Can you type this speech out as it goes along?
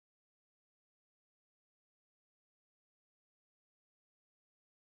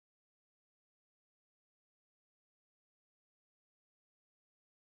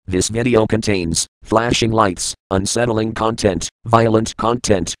This video contains flashing lights, unsettling content, violent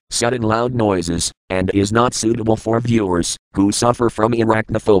content, sudden loud noises, and is not suitable for viewers who suffer from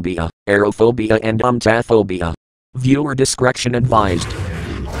arachnophobia, aerophobia, and umtaphobia. Viewer discretion advised.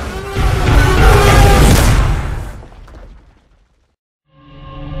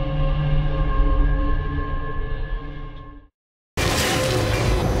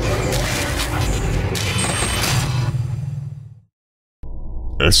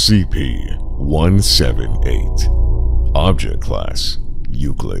 SCP-178. Object Class: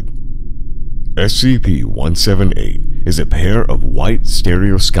 Euclid. SCP-178 is a pair of white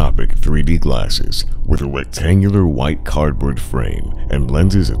stereoscopic 3D glasses with a rectangular white cardboard frame and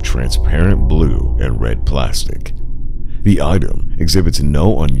lenses of transparent blue and red plastic. The item exhibits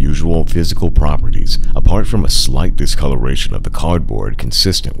no unusual physical properties apart from a slight discoloration of the cardboard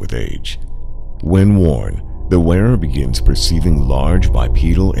consistent with age. When worn, the wearer begins perceiving large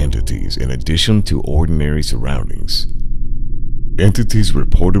bipedal entities in addition to ordinary surroundings. Entities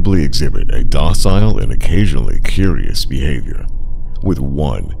reportedly exhibit a docile and occasionally curious behavior, with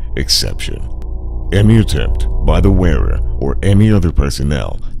one exception. Any attempt by the wearer or any other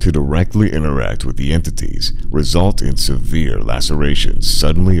personnel to directly interact with the entities result in severe lacerations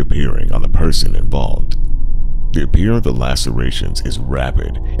suddenly appearing on the person involved. The appearance of the lacerations is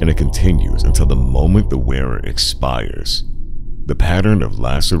rapid and it continues until the moment the wearer expires. The pattern of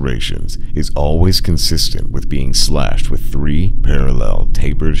lacerations is always consistent with being slashed with 3 parallel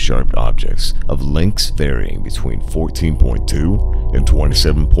tapered sharp objects of lengths varying between 14.2 and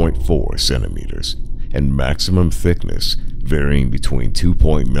 27.4 centimeters and maximum thickness varying between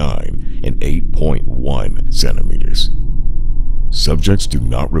 2.9 and 8.1 centimeters. Subjects do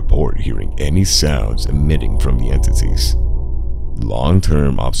not report hearing any sounds emitting from the entities.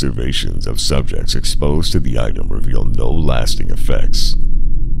 Long-term observations of subjects exposed to the item reveal no lasting effects.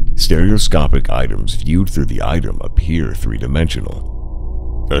 Stereoscopic items viewed through the item appear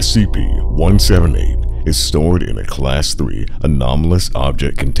three-dimensional. SCP-178 is stored in a Class 3 anomalous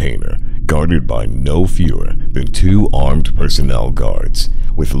object container guarded by no fewer than 2 armed personnel guards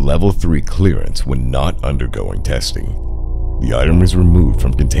with Level 3 clearance when not undergoing testing. The item is removed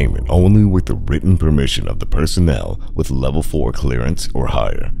from containment only with the written permission of the personnel with Level 4 clearance or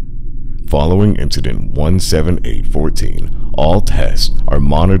higher. Following Incident 17814, all tests are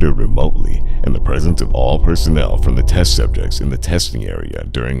monitored remotely and the presence of all personnel from the test subjects in the testing area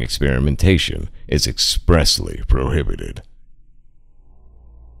during experimentation is expressly prohibited.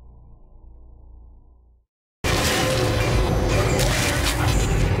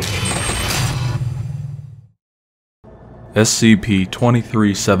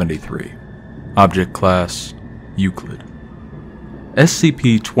 SCP-2373. Object Class: Euclid.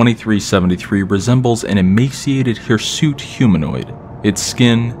 SCP-2373 resembles an emaciated hirsute humanoid, its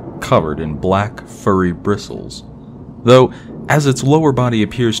skin covered in black, furry bristles. Though, as its lower body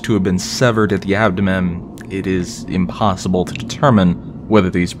appears to have been severed at the abdomen, it is impossible to determine whether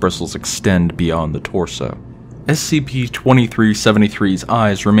these bristles extend beyond the torso. SCP-2373's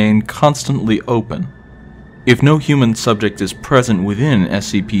eyes remain constantly open. If no human subject is present within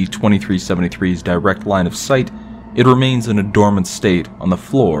SCP-2373's direct line of sight, it remains in a dormant state on the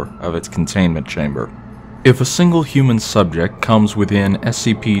floor of its containment chamber. If a single human subject comes within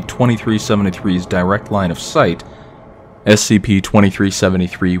SCP-2373's direct line of sight,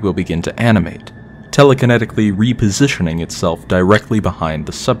 SCP-2373 will begin to animate, telekinetically repositioning itself directly behind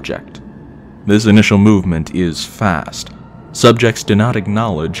the subject. This initial movement is fast. Subjects do not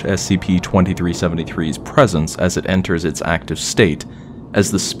acknowledge SCP-2373's presence as it enters its active state, as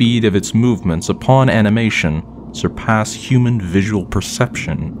the speed of its movements upon animation surpass human visual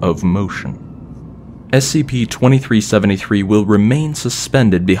perception of motion. SCP-2373 will remain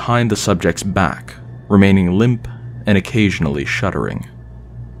suspended behind the subject's back, remaining limp and occasionally shuddering.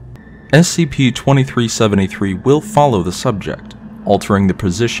 SCP-2373 will follow the subject, altering the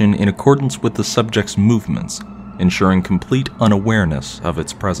position in accordance with the subject's movements, ensuring complete unawareness of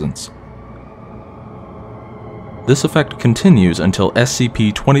its presence. This effect continues until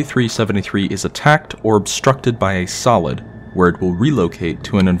SCP-2373 is attacked or obstructed by a solid, where it will relocate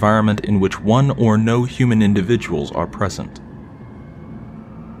to an environment in which one or no human individuals are present.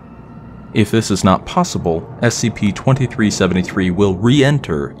 If this is not possible, SCP-2373 will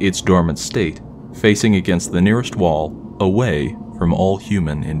re-enter its dormant state, facing against the nearest wall, away from all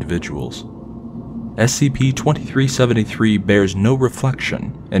human individuals. SCP-2373 bears no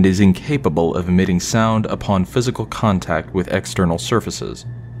reflection and is incapable of emitting sound upon physical contact with external surfaces.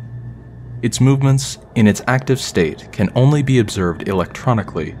 Its movements in its active state can only be observed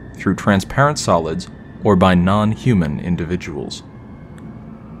electronically through transparent solids or by non-human individuals.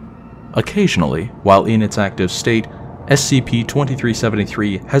 Occasionally, while in its active state,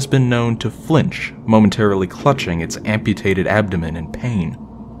 SCP-2373 has been known to flinch, momentarily clutching its amputated abdomen in pain.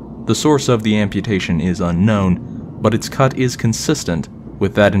 The source of the amputation is unknown, but its cut is consistent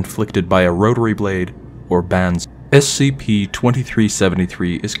with that inflicted by a rotary blade or bands.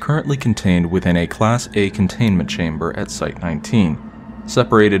 SCP-2373 is currently contained within a Class A containment chamber at Site-19,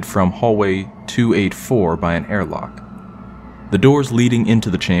 separated from Hallway 284 by an airlock. The doors leading into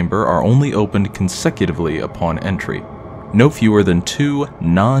the chamber are only opened consecutively upon entry. No fewer than 2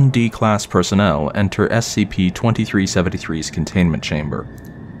 non-D-Class personnel enter SCP-2373's containment chamber.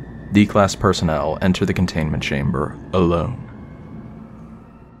 D-Class personnel enter the containment chamber alone.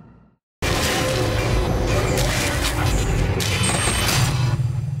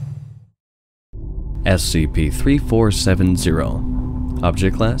 SCP-3470.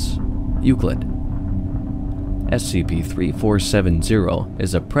 Object Class: Euclid. SCP-3470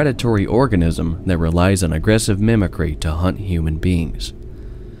 is a predatory organism that relies on aggressive mimicry to hunt human beings.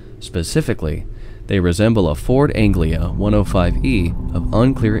 Specifically, they resemble a Ford Anglia 105E of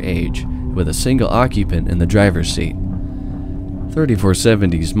unclear age with a single occupant in the driver's seat.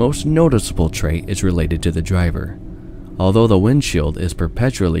 3470's most noticeable trait is related to the driver. Although the windshield is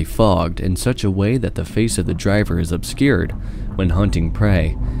perpetually fogged in such a way that the face of the driver is obscured, when hunting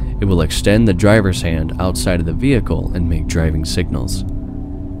prey, it will extend the driver's hand outside of the vehicle and make driving signals.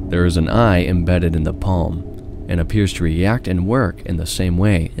 There is an eye embedded in the palm, and appears to react and work in the same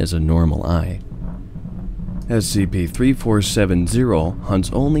way as a normal eye. SCP-3470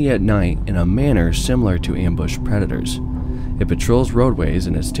 hunts only at night in a manner similar to ambush predators. It patrols roadways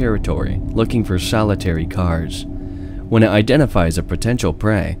in its territory, looking for solitary cars. When it identifies a potential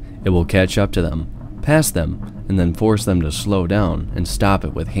prey, it will catch up to them, pass them, and then force them to slow down and stop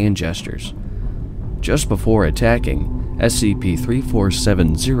it with hand gestures. Just before attacking,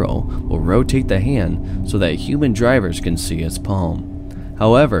 SCP-3470 will rotate the hand so that human drivers can see its palm.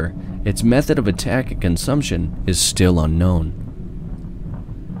 However, its method of attack and consumption is still unknown.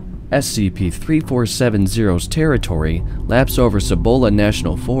 SCP-3470's territory laps over Cibola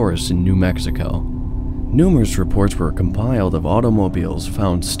National Forest in New Mexico. Numerous reports were compiled of automobiles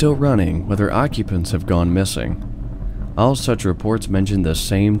found still running where their occupants have gone missing. All such reports mention the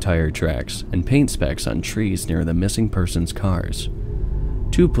same tire tracks and paint specks on trees near the missing person's cars.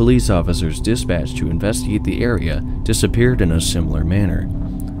 2 police officers dispatched to investigate the area disappeared in a similar manner.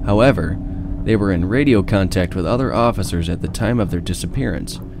 However, they were in radio contact with other officers at the time of their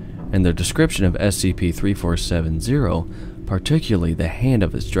disappearance, and their description of SCP-3470, particularly the hand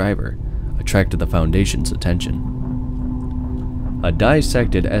of its driver, attracted the Foundation's attention. A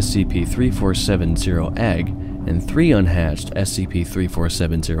dissected SCP-3470 egg and 3 unhatched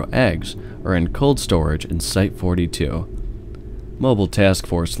SCP-3470 eggs are in cold storage in Site-42. Mobile Task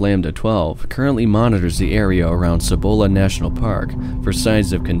Force Lambda-12 currently monitors the area around Cibola National Park for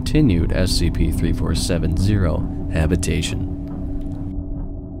signs of continued SCP-3470 habitation.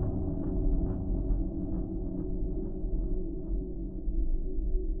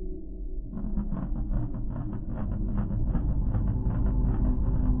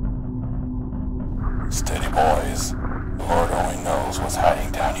 Steady, boys. The Lord only knows what's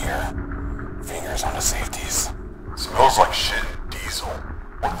hiding down here. Fingers on the safeties. Smells like shit and diesel.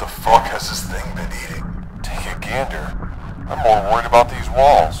 What the fuck has this thing been eating? Take a gander. I'm more worried about these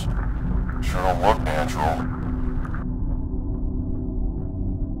walls. Sure don't look natural.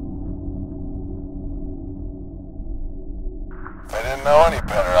 If I didn't know any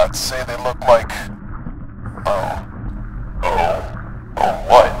better, I'd say they look like... Oh,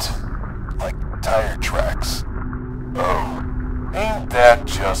 what? Like tire tracks. Oh, ain't that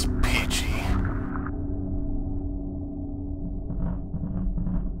just peachy?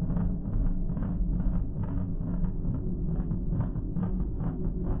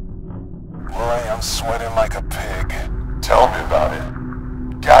 Boy, I'm sweating like a pig. Tell me about it.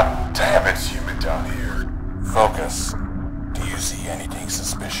 God damn, it's humid down here. Focus. Do you see anything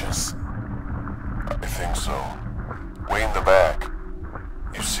suspicious? I think so. Way in the back.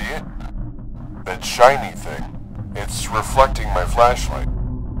 You see it? That shiny thing. It's reflecting my flashlight.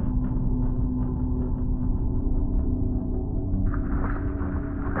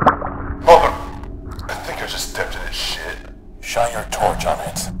 Hold on. I think I just stepped in its shit. Shine your torch on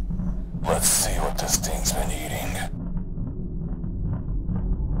it. Let's see what this thing's been eating.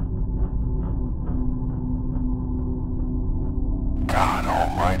 God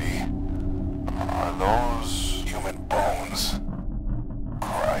almighty. Are those human bones?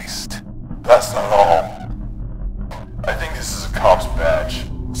 Christ. That's not all. I think this is a cop's badge.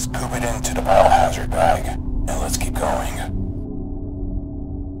 Scoop it into the biohazard bag, and let's keep going.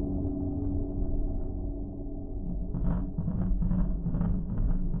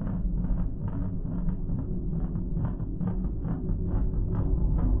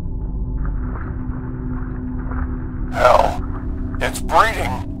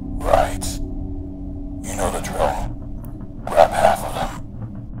 breeding. Right. You know the drill. Grab half of them.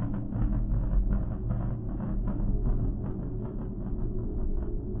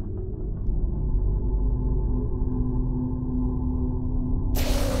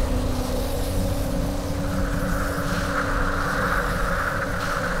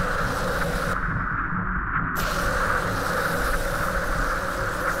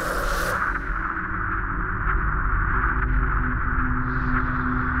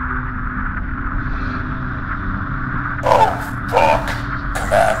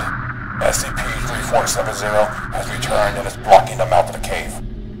 SCP-3470 has returned and is blocking the mouth of the cave.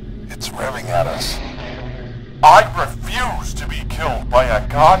 It's revving at us. I refuse to be killed by a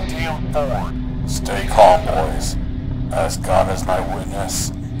goddamn Ford. Stay calm, boys. As God is my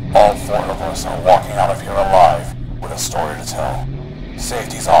witness, all 4 of us are walking out of here alive with a story to tell.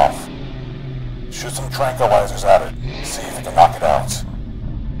 Safety's off. Shoot some tranquilizers at it. See if you can knock it out.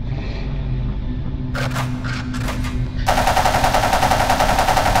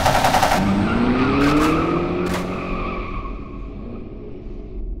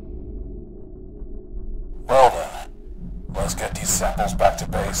 Well then, let's get these samples back to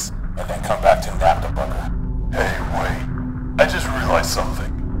base, and then come back to nab the bugger. Hey, wait. I just realized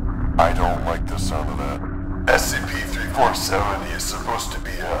something. I don't like the sound of that. SCP-3470 is supposed to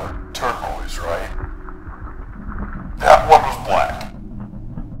be a turquoise, right? That one was black.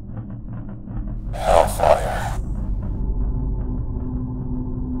 Hellfire.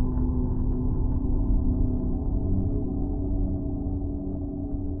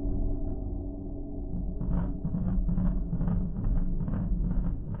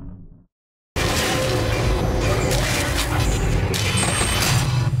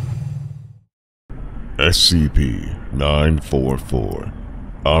 SCP-944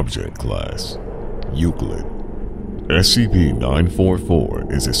 Object Class Euclid.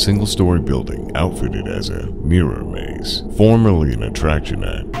 SCP-944 is a single-story building outfitted as a mirror maze, formerly an attraction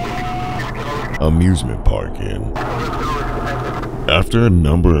at amusement park in. After a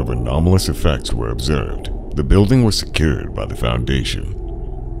number of anomalous effects were observed, the building was secured by the Foundation.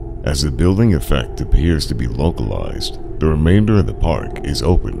 As the building effect appears to be localized, the remainder of the park is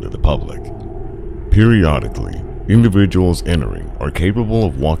open to the public. Periodically, individuals entering are capable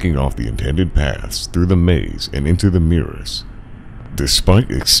of walking off the intended paths through the maze and into the mirrors. Despite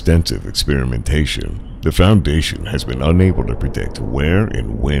extensive experimentation, the Foundation has been unable to predict where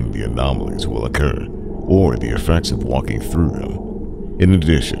and when the anomalies will occur, or the effects of walking through them. In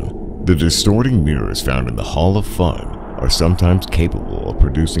addition, the distorting mirrors found in the Hall of Fun are sometimes capable of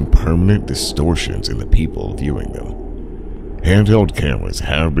producing permanent distortions in the people viewing them. Handheld cameras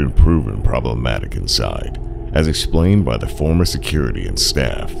have been proven problematic inside, as explained by the former security and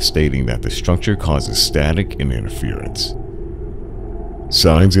staff, stating that the structure causes static and interference.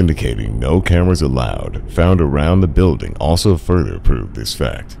 Signs indicating no cameras allowed found around the building also further prove this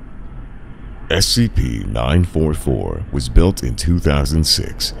fact. SCP-944 was built in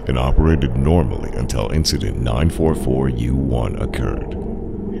 2006 and operated normally until Incident 944-U1 occurred.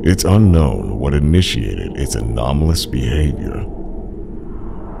 It's unknown what initiated its anomalous behavior.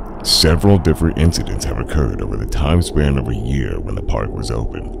 Several different incidents have occurred over the time span of a year when the park was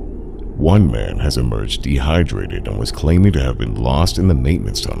open. One man has emerged dehydrated and was claiming to have been lost in the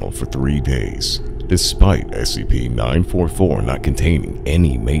maintenance tunnel for 3 days, despite SCP-944 not containing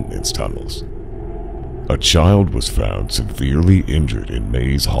any maintenance tunnels. A child was found severely injured in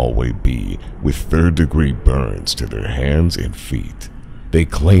Maze Hallway B with third-degree burns to their hands and feet. They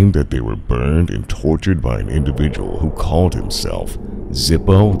claimed that they were burned and tortured by an individual who called himself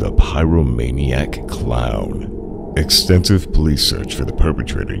Zippo the Pyromaniac Clown. Extensive police search for the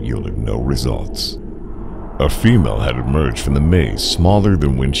perpetrator yielded no results. A female had emerged from the maze smaller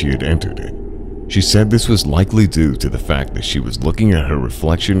than when she had entered it. She said this was likely due to the fact that she was looking at her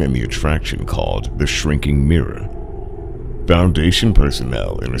reflection in the attraction called the Shrinking Mirror. Foundation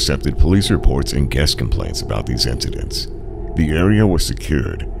personnel intercepted police reports and guest complaints about these incidents. The area was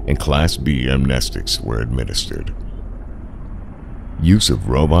secured and Class B amnestics were administered. Use of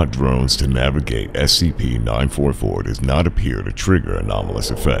robot drones to navigate SCP-944 does not appear to trigger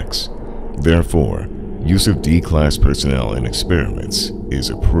anomalous effects. Therefore, use of D-Class personnel in experiments is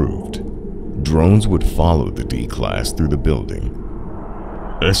approved. Drones would follow the D-Class through the building.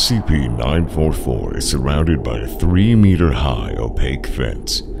 SCP-944 is surrounded by a 3-meter-high opaque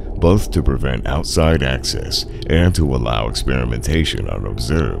fence, both to prevent outside access and to allow experimentation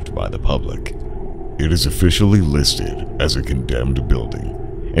unobserved by the public. It is officially listed as a condemned building,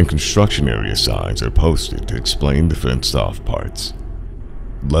 and construction area signs are posted to explain the fenced-off parts.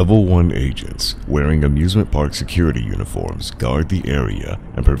 Level 1 agents wearing amusement park security uniforms guard the area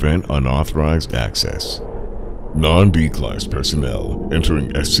and prevent unauthorized access. Non-D-class personnel entering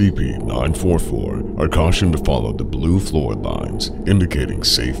SCP-944 are cautioned to follow the blue floor lines indicating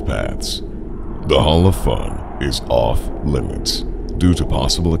safe paths. The Hall of Fun is off limits due to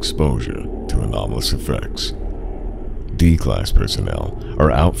possible exposure to anomalous effects. D-class personnel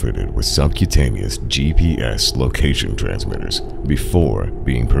are outfitted with subcutaneous GPS location transmitters before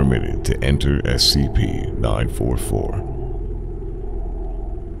being permitted to enter SCP-944.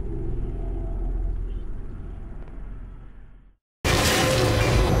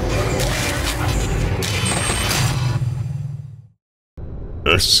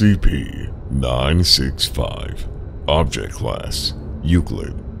 SCP-965 Object Class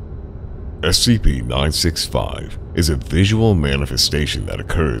Euclid. SCP-965 is a visual manifestation that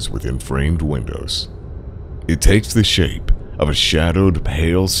occurs within framed windows. It takes the shape of a shadowed,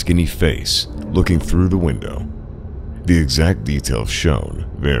 pale, skinny face looking through the window. The exact details shown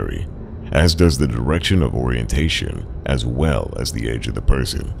vary, as does the direction of orientation as well as the age of the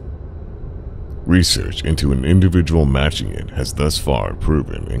person. Research into an individual matching it has thus far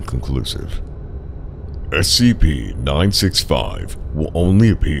proven inconclusive. SCP-965 will only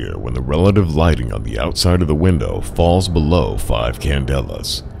appear when the relative lighting on the outside of the window falls below 5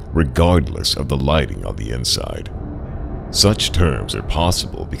 candelas, regardless of the lighting on the inside. Such terms are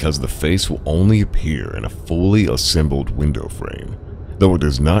possible because the face will only appear in a fully assembled window frame, though it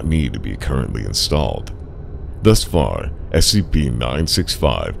does not need to be currently installed. Thus far,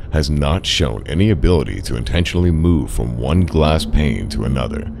 SCP-965 has not shown any ability to intentionally move from one glass pane to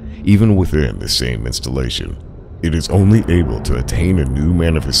another, even within the same installation. It is only able to attain a new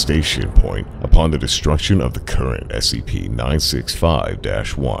manifestation point upon the destruction of the current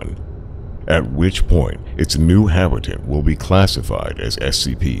SCP-965-1, at which point its new habitant will be classified as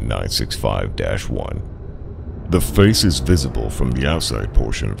SCP-965-1. The face is visible from the outside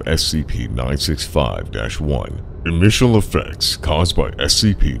portion of SCP-965-1. Initial effects caused by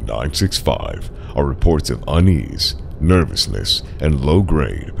SCP-965 are reports of unease, nervousness, and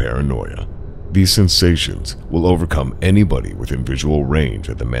low-grade paranoia. These sensations will overcome anybody within visual range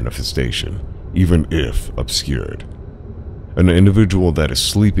of the manifestation, even if obscured. An individual that is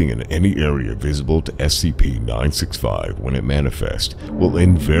sleeping in any area visible to SCP-965 when it manifests will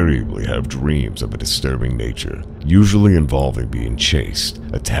invariably have dreams of a disturbing nature, usually involving being chased,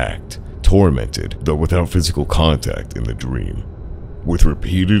 attacked, tormented, though without physical contact in the dream. With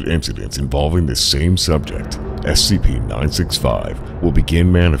repeated incidents involving the same subject, SCP-965 will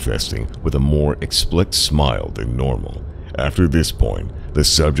begin manifesting with a more explicit smile than normal. After this point, the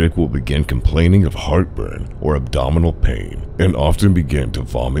subject will begin complaining of heartburn or abdominal pain, and often begin to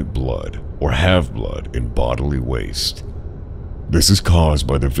vomit blood or have blood in bodily waste. This is caused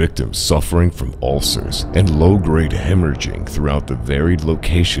by the victim suffering from ulcers and low-grade hemorrhaging throughout the varied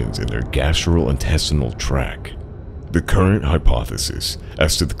locations in their gastrointestinal tract. The current hypothesis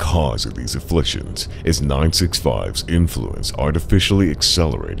as to the cause of these afflictions is 965's influence artificially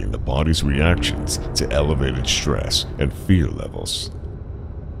accelerating the body's reactions to elevated stress and fear levels.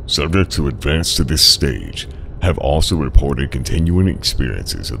 Subjects who advance to this stage have also reported continuing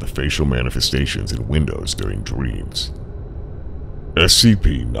experiences of the facial manifestations in windows during dreams.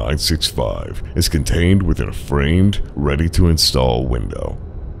 SCP-965 is contained within a framed, ready-to-install window,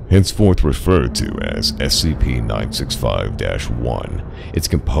 henceforth referred to as SCP-965-1. It's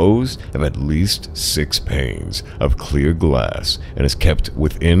composed of at least 6 panes of clear glass and is kept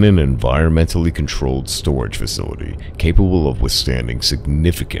within an environmentally controlled storage facility capable of withstanding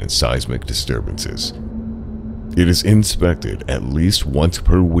significant seismic disturbances. It is inspected at least once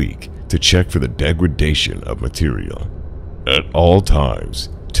per week to check for the degradation of material. At all times,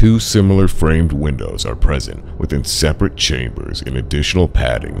 2 similar framed windows are present within separate chambers in additional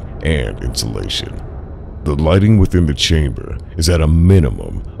padding and insulation. The lighting within the chamber is at a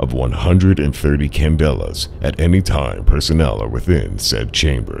minimum of 130 candelas at any time personnel are within said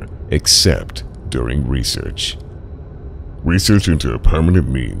chamber, except during research. Research into a permanent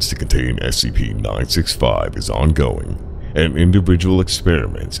means to contain SCP-965 is ongoing, and individual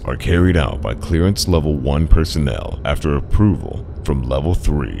experiments are carried out by Clearance Level 1 personnel after approval from Level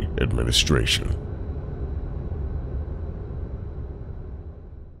 3 administration.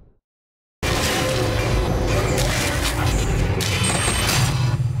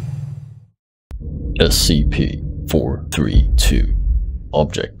 SCP-432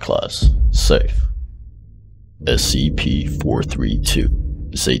 Object Class Safe.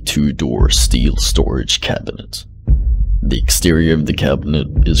 SCP-432 is a 2-door steel storage cabinet. The exterior of the cabinet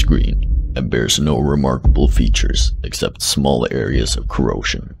is green, and bears no remarkable features except small areas of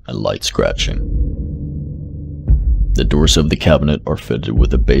corrosion and light scratching. The doors of the cabinet are fitted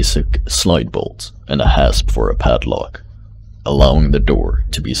with a basic slide bolt and a hasp for a padlock, allowing the door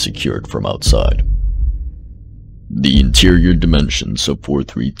to be secured from outside. The interior dimensions of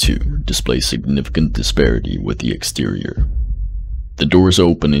 432 display significant disparity with the exterior. The doors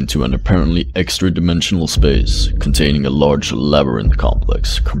open into an apparently extra-dimensional space containing a large labyrinth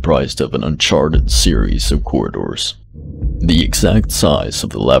complex comprised of an uncharted series of corridors. The exact size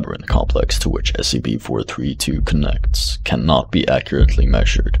of the labyrinth complex to which SCP-432 connects cannot be accurately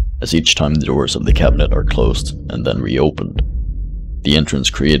measured, as each time the doors of the cabinet are closed and then reopened, the entrance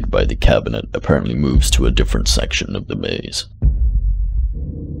created by the cabinet apparently moves to a different section of the maze.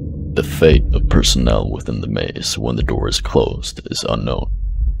 The fate of personnel within the maze when the door is closed is unknown,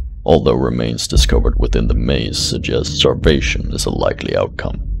 although remains discovered within the maze suggest starvation is a likely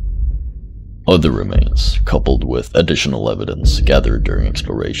outcome. Other remains, coupled with additional evidence gathered during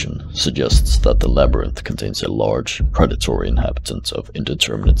exploration, suggests that the labyrinth contains a large, predatory inhabitant of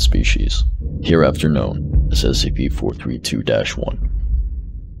indeterminate species, hereafter known as SCP-432-1.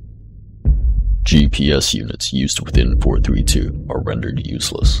 GPS units used within 432 are rendered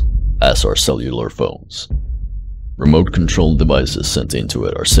useless, as are cellular phones. Remote control devices sent into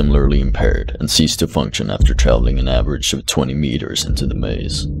it are similarly impaired and cease to function after traveling an average of 20 meters into the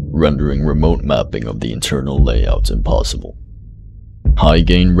maze, rendering remote mapping of the internal layout impossible.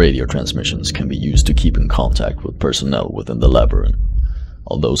 High-gain radio transmissions can be used to keep in contact with personnel within the labyrinth,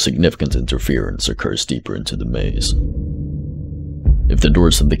 although significant interference occurs deeper into the maze. If the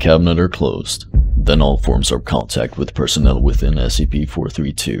doors of the cabinet are closed, then all forms of contact with personnel within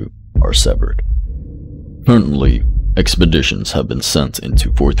SCP-432 are severed. Currently, expeditions have been sent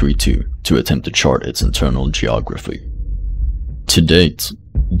into 432 to attempt to chart its internal geography. To date,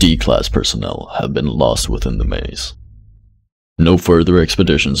 D-Class personnel have been lost within the maze. No further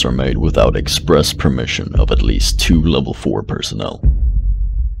expeditions are made without express permission of at least 2 Level 4 personnel.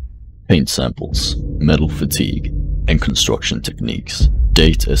 Paint samples, metal fatigue, and construction techniques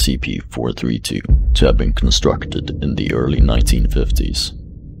date SCP-432 to have been constructed in the early 1950s.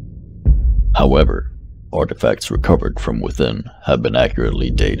 However, artifacts recovered from within have been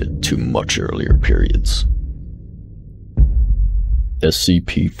accurately dated to much earlier periods.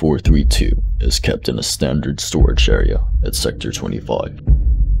 SCP-432 is kept in a standard storage area at Sector 25.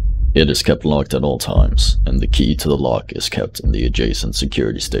 It is kept locked at all times, and the key to the lock is kept in the adjacent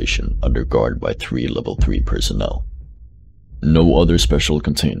security station under guard by 3 Level 3 personnel. No other special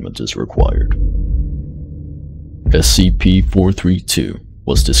containment is required. SCP-432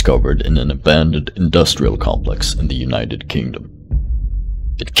 was discovered in an abandoned industrial complex in the United Kingdom.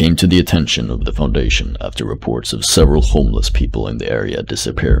 It came to the attention of the Foundation after reports of several homeless people in the area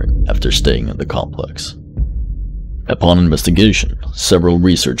disappearing after staying in the complex. Upon investigation, several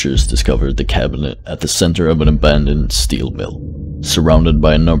researchers discovered the cabinet at the center of an abandoned steel mill, surrounded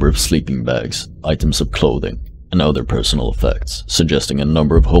by a number of sleeping bags, items of clothing, and other personal effects, suggesting a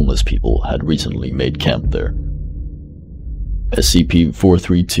number of homeless people had recently made camp there.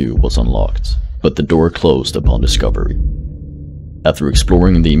 SCP-432 was unlocked, but the door closed upon discovery. After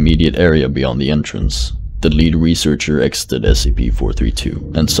exploring the immediate area beyond the entrance, the lead researcher exited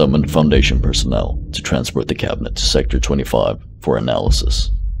SCP-432 and summoned Foundation personnel to transport the cabinet to Sector 25 for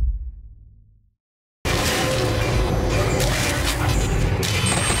analysis.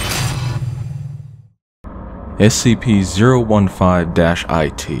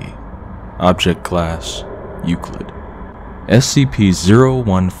 SCP-015-IT Object Class Euclid.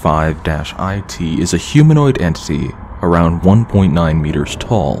 SCP-015-IT is a humanoid entity around 1.9 meters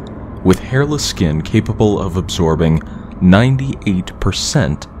tall, with hairless skin capable of absorbing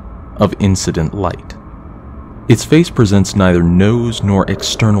 98% of incident light. Its face presents neither nose nor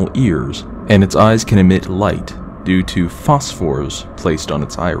external ears, and its eyes can emit light due to phosphors placed on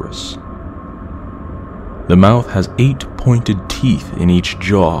its iris. The mouth has 8 pointed teeth in each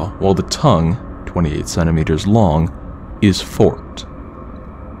jaw, while the tongue, 28 centimeters long, is forked.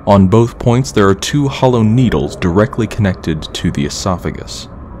 On both points there are 2 hollow needles directly connected to the esophagus.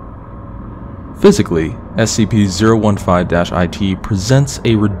 Physically, SCP-015-IT presents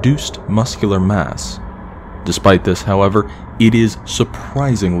a reduced muscular mass. Despite this, however, it is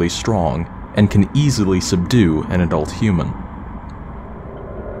surprisingly strong and can easily subdue an adult human.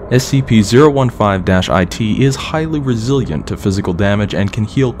 SCP-015-IT is highly resilient to physical damage and can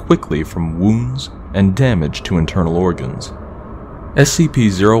heal quickly from wounds and damage to internal organs.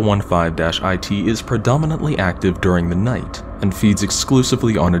 SCP-015-IT is predominantly active during the night and feeds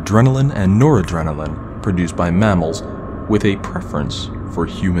exclusively on adrenaline and noradrenaline produced by mammals, with a preference for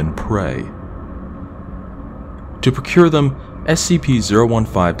human prey. To procure them,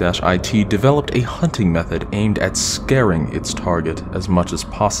 SCP-015-IT developed a hunting method aimed at scaring its target as much as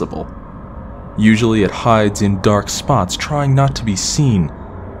possible. Usually it hides in dark spots, trying not to be seen,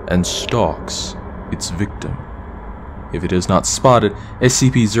 and stalks its victim. If it is not spotted,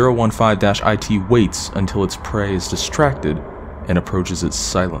 SCP-015-IT waits until its prey is distracted and approaches it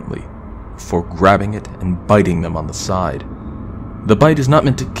silently, before grabbing it and biting them on the side. The bite is not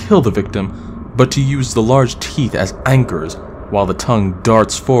meant to kill the victim, but to use the large teeth as anchors while the tongue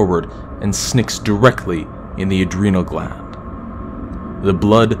darts forward and snicks directly in the adrenal gland. The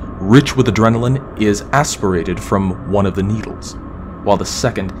blood, rich with adrenaline, is aspirated from one of the needles, while the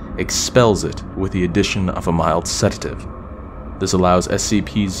second expels it with the addition of a mild sedative. This allows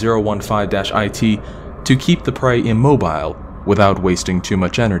SCP-015-IT to keep the prey immobile without wasting too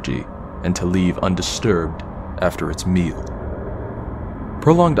much energy, and to leave undisturbed after its meal.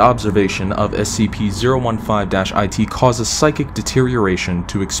 Prolonged observation of SCP-015-IT causes psychic deterioration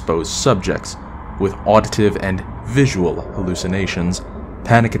to exposed subjects, with auditive and visual hallucinations,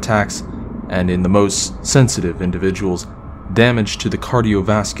 panic attacks, and in the most sensitive individuals, damage to the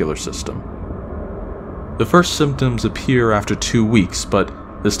cardiovascular system. The first symptoms appear after 2 weeks, but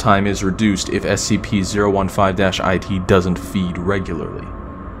this time is reduced if SCP-015-IT doesn't feed regularly.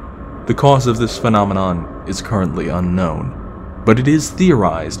 The cause of this phenomenon is currently unknown, but it is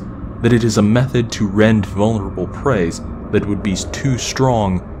theorized that it is a method to rend vulnerable prey that would be too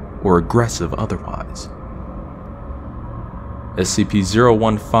strong or aggressive otherwise.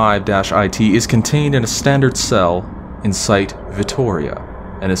 SCP-015-IT is contained in a standard cell in Site Vitoria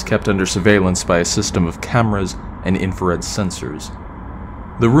and is kept under surveillance by a system of cameras and infrared sensors.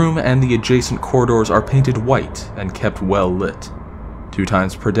 The room and the adjacent corridors are painted white and kept well lit. 2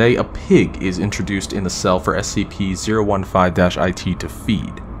 times per day, a pig is introduced in the cell for SCP-015-IT to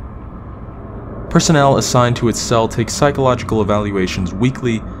feed. Personnel assigned to its cell take psychological evaluations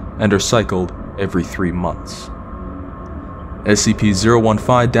weekly and are cycled every 3 months.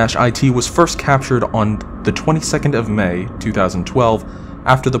 SCP-015-IT was first captured on the 22nd of May, 2012,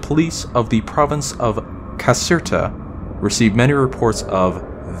 after the police of the province of Caserta received many reports of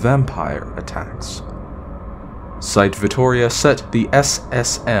vampire attacks. Site Vitoria set the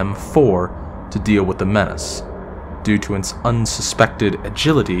SSM-4 to deal with the menace. Due to its unsuspected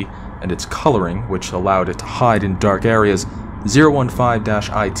agility and its coloring, which allowed it to hide in dark areas,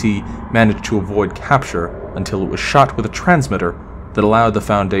 015-IT managed to avoid capture until it was shot with a transmitter that allowed the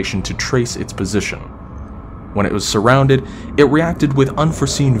Foundation to trace its position. When it was surrounded, it reacted with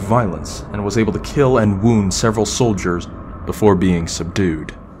unforeseen violence and was able to kill and wound several soldiers before being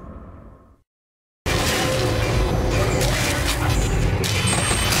subdued.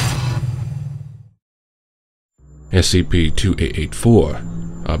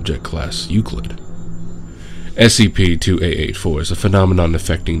 SCP-2884, Object Class Euclid. SCP-2884 is a phenomenon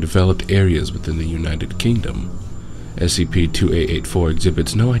affecting developed areas within the United Kingdom. SCP-2884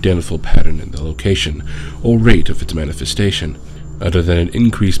 exhibits no identifiable pattern in the location or rate of its manifestation, other than an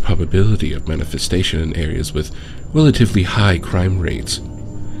increased probability of manifestation in areas with relatively high crime rates.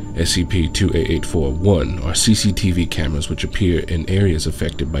 SCP-2884-1 are CCTV cameras which appear in areas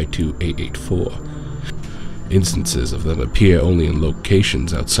affected by 2884. Instances of them appear only in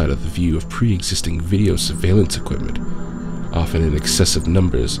locations outside of the view of pre-existing video surveillance equipment, often in excessive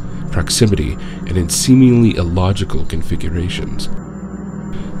numbers, proximity, and in seemingly illogical configurations.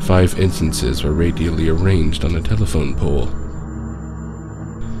 5 instances were radially arranged on a telephone pole.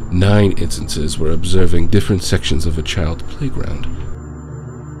 9 instances were observing different sections of a child playground.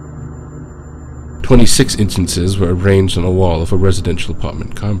 26 instances were arranged on a wall of a residential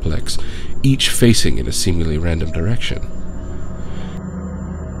apartment complex, each facing in a seemingly random direction.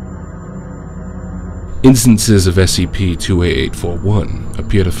 Instances of SCP-2884-1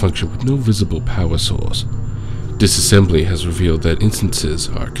 appear to function with no visible power source. Disassembly has revealed that instances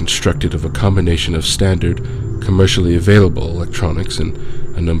are constructed of a combination of standard, commercially available electronics and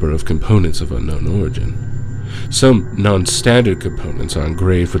a number of components of unknown origin. Some non-standard components are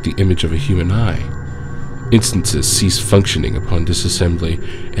engraved with the image of a human eye. Instances cease functioning upon disassembly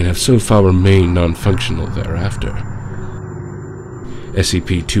and have so far remained non-functional thereafter.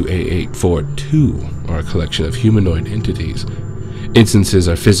 SCP-2884-2 are a collection of humanoid entities. Instances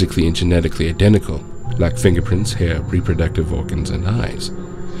are physically and genetically identical, lack fingerprints, hair, reproductive organs, and eyes.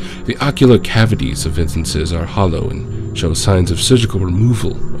 The ocular cavities of instances are hollow and show signs of surgical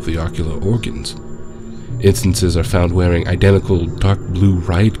removal of the ocular organs. Instances are found wearing identical dark blue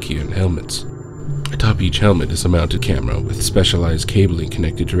riot gear and helmets. Atop each helmet is a mounted camera with specialized cabling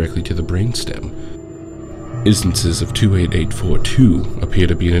connected directly to the brainstem. Instances of 28842 appear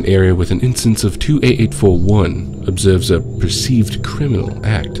to be in an area with an instance of 28841 observes a perceived criminal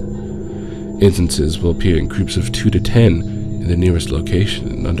act. Instances will appear in groups of 2 to 10 in the nearest location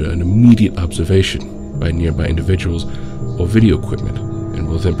and under an immediate observation by nearby individuals or video equipment, and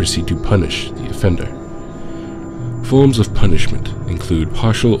will then proceed to punish the offender. Forms of punishment include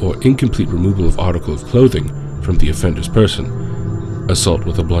partial or incomplete removal of article of clothing from the offender's person, assault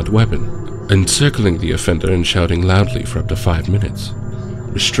with a blunt weapon, encircling the offender and shouting loudly for up to 5 minutes,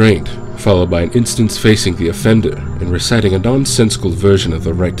 restraint, followed by an instance facing the offender and reciting a nonsensical version of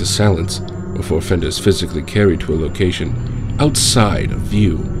the right to silence before offender is physically carried to a location outside of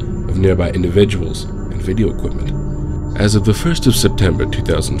view of nearby individuals and video equipment. As of the 1st of September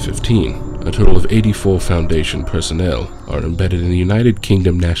 2015, a total of 84 Foundation personnel are embedded in the United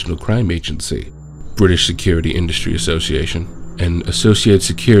Kingdom National Crime Agency, British Security Industry Association, and associated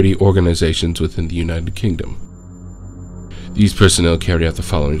security organizations within the United Kingdom. These personnel carry out the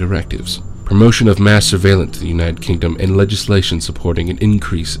following directives: promotion of mass surveillance in the United Kingdom and legislation supporting an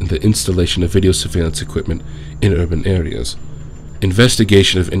increase in the installation of video surveillance equipment in urban areas,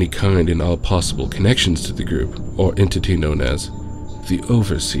 investigation of any kind in all possible connections to the group or entity known as the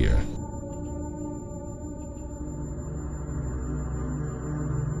Overseer.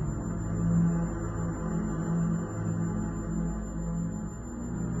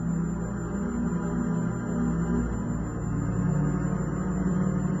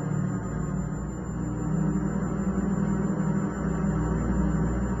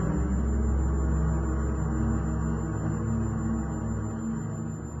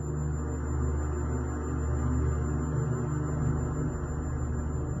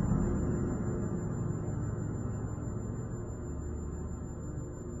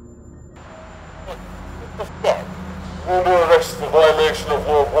 Under arrest for violation of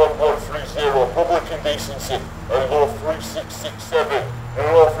Law 1130, public indecency, and Law 3667, and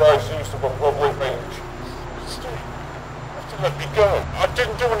unauthorized use of a public bench. Steve, you have to let me go. I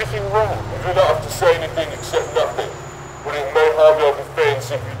didn't do anything wrong. You do not have to say anything except nothing, but it may harm your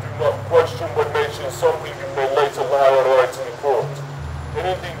defense if you do not question what mentions something you may later lie on right in court.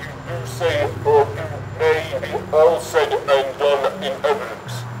 Anything you do say or do may be all said and done in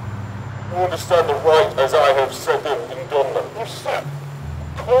evidence. You understand the right as I have said them and done them. What's that?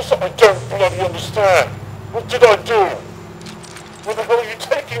 Of course I don't bloody understand. What did I do? Where the hell are you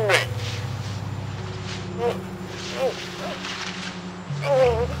taking me?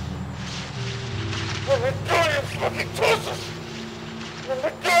 Let me go, you fucking tosses! Let me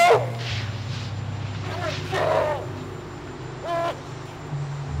go! Let me go!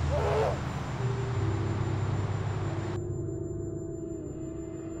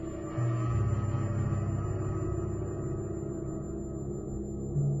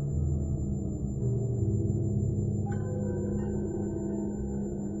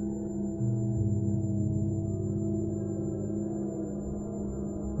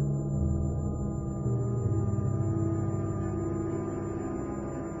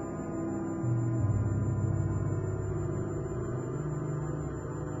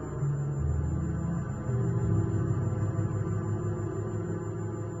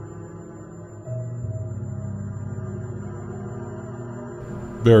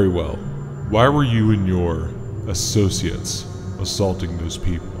 Very well. Why were you and your associates assaulting those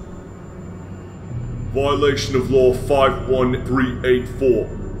people? Violation of Law 51384.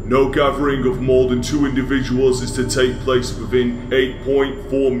 No gathering of more than 2 individuals is to take place within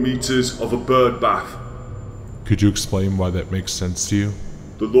 8.4 meters of a bird bath. Could you explain why that makes sense to you?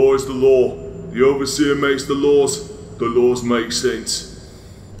 The law is the law. The Overseer makes the laws make sense.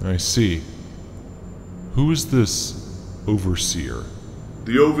 I see. Who is this Overseer?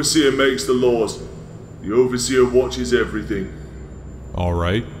 The Overseer makes the laws. The Overseer watches everything.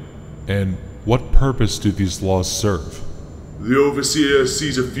 Alright. And what purpose do these laws serve? The Overseer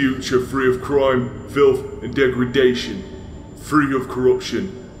sees a future free of crime, filth, and degradation. Free of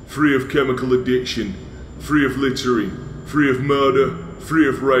corruption. Free of chemical addiction. Free of littering. Free of murder. Free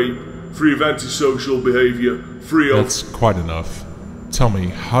of rape. Free of antisocial behavior. Free of... That's quite enough. Tell me,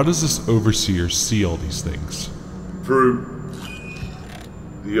 how does this Overseer see all these things? Through...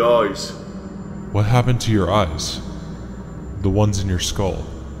 the eyes. What happened to your eyes? The ones in your skull?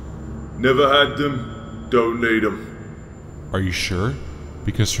 Never had them, don't need them. Are you sure?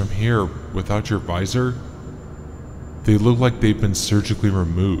 Because from here, without your visor, they look like they've been surgically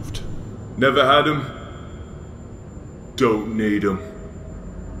removed. Never had them, don't need them.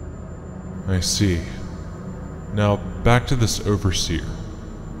 I see. Now, back to this Overseer.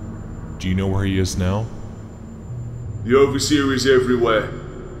 Do you know where he is now? The Overseer is everywhere.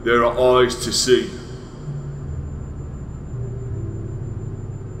 There are eyes to see.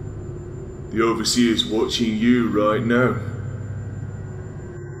 The Overseer's watching you right now.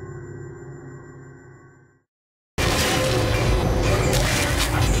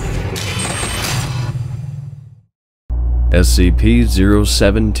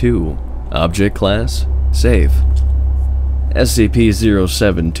 SCP-072. Object Class: Safe.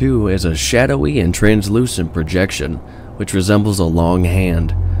 SCP-072 is a shadowy and translucent projection which resembles a long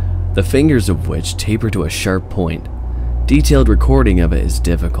hand, the fingers of which taper to a sharp point. Detailed recording of it is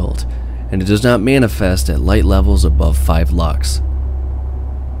difficult, and it does not manifest at light levels above 5 lux.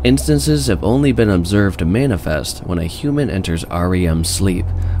 Instances have only been observed to manifest when a human enters REM sleep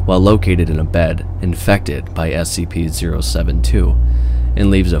while located in a bed infected by SCP-072 and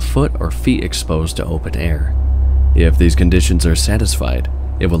leaves a foot or feet exposed to open air. If these conditions are satisfied,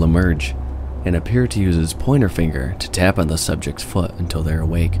 it will emerge and appear to use its pointer finger to tap on the subject's foot until they are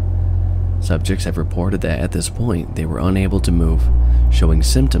awake. Subjects have reported that at this point they were unable to move, showing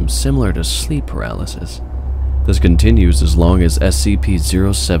symptoms similar to sleep paralysis. This continues as long as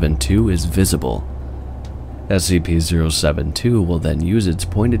SCP-072 is visible. SCP-072 will then use its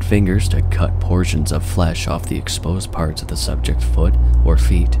pointed fingers to cut portions of flesh off the exposed parts of the subject's foot or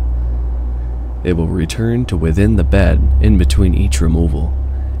feet. It will return to within the bed in between each removal,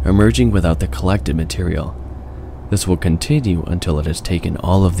 emerging without the collected material. This will continue until it has taken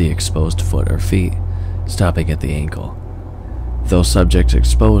all of the exposed foot or feet, stopping at the ankle. Those subjects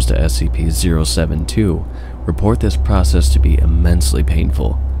exposed to SCP-072 report this process to be immensely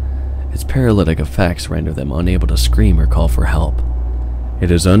painful. Its paralytic effects render them unable to scream or call for help. It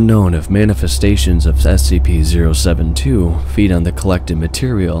is unknown if manifestations of SCP-072 feed on the collected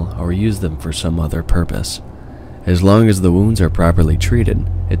material or use them for some other purpose. As long as the wounds are properly treated,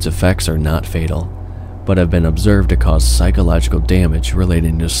 its effects are not fatal, but have been observed to cause psychological damage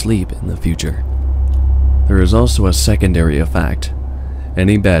relating to sleep in the future. There is also a secondary effect.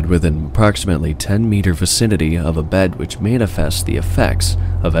 Any bed within approximately 10-meter vicinity of a bed which manifests the effects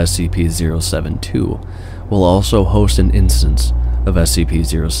of SCP-072 will also host an instance of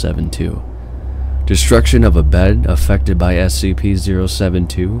SCP-072. Destruction of a bed affected by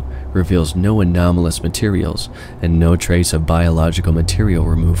SCP-072 reveals no anomalous materials and no trace of biological material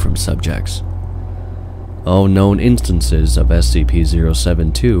removed from subjects. All known instances of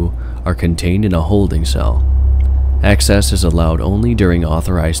SCP-072 are contained in a holding cell. Access is allowed only during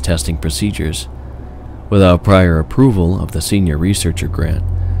authorized testing procedures. Without prior approval of the Senior Researcher Grant,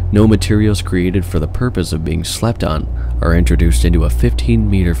 no materials created for the purpose of being slept on are introduced into a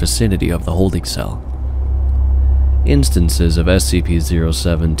 15-meter vicinity of the holding cell. Instances of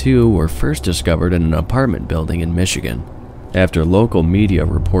SCP-072 were first discovered in an apartment building in Michigan, after local media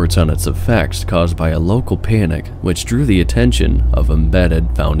reports on its effects caused by a local panic which drew the attention of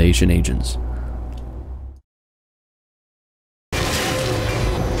embedded Foundation agents.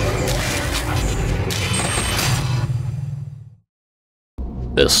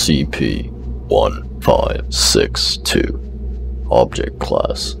 SCP-1562. Object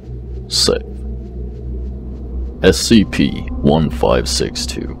Class: Safe.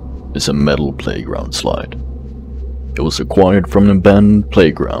 SCP-1562 is a metal playground slide. It was acquired from an abandoned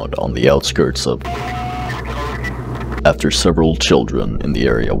playground on the outskirts of after several children in the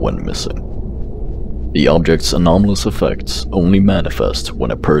area went missing. The object's anomalous effects only manifest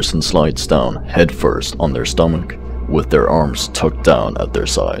when a person slides down headfirst on their stomach with their arms tucked down at their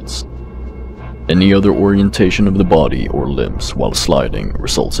sides. Any other orientation of the body or limbs while sliding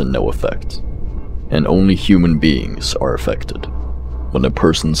results in no effect, and only human beings are affected. When a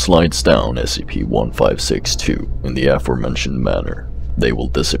person slides down SCP-1562 in the aforementioned manner, they will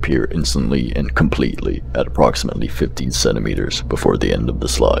disappear instantly and completely at approximately 15 centimeters before the end of the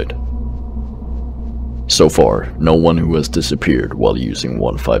slide. So far, no one who has disappeared while using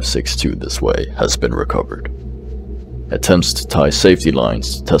 1562 this way has been recovered. Attempts to tie safety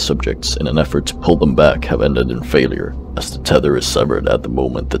lines to test subjects in an effort to pull them back have ended in failure, as the tether is severed at the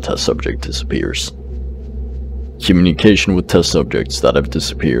moment the test subject disappears. Communication with test subjects that have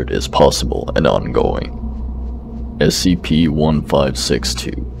disappeared is possible and ongoing.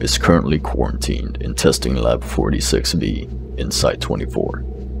 SCP-1562 is currently quarantined in Testing Lab 46V in Site-24.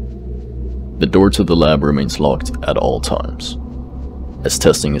 The door to the lab remains locked at all times. As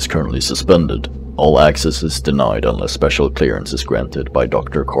testing is currently suspended, all access is denied unless special clearance is granted by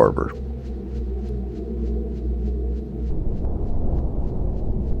Dr. Carver.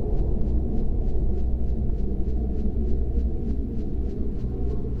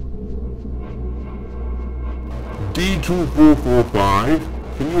 D2445,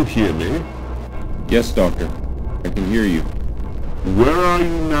 can you hear me? Yes, Doctor. I can hear you. Where are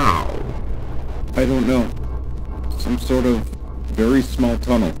you now? I don't know. Some sort of very small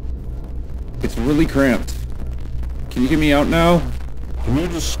tunnel. It's really cramped. Can you get me out now? Can you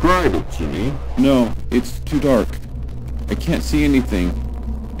describe it to me? No, it's too dark. I can't see anything.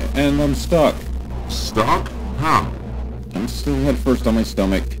 And I'm stuck. Stuck? How? I'm still head first on my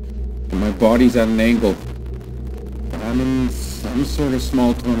stomach. And my body's at an angle. I'm in some sort of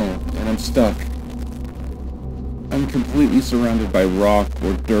small tunnel, and I'm stuck. I'm completely surrounded by rock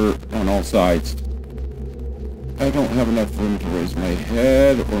or dirt on all sides. I don't have enough room to raise my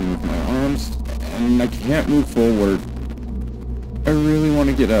head or move my arms, and I can't move forward. I really want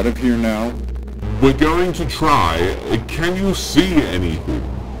to get out of here now. We're going to try. Can you see anything?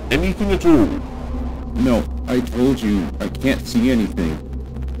 Anything at all? No, I told you, I can't see anything.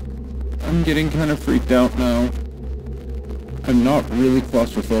 I'm getting kind of freaked out now. I'm not really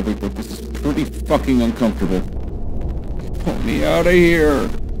claustrophobic, but this is pretty fucking uncomfortable. Pull me out of here.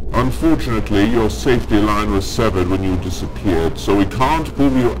 Unfortunately, your safety line was severed when you disappeared, so we can't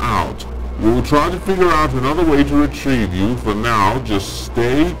pull you out. We will try to figure out another way to retrieve you. For now, just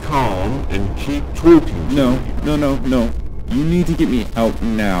stay calm and keep talking to me. No. You need to get me out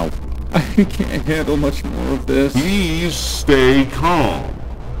now. I can't handle much more of this. Please stay calm.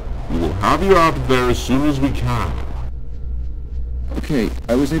 We will have you out of there as soon as we can. Okay,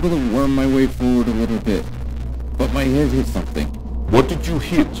 I was able to worm my way forward a little bit, but my head hit something. What did you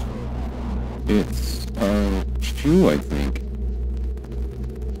hit? It's a shoe, I think.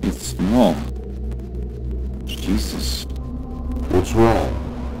 It's small. Jesus. What's wrong?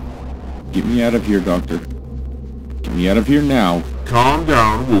 Get me out of here, Doctor. Get me out of here now. Calm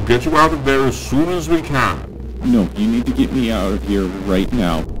down. We'll get you out of there as soon as we can. No, you need to get me out of here right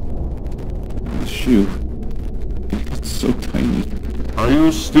now. The shoe. It's so tiny. Are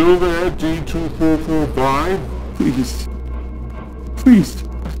you still there, D2445? Please. Please.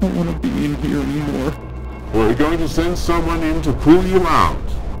 I don't want to be in here anymore. We're going to send someone in to pull you out.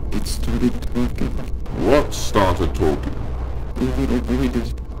 It started talking. What started talking? The little boy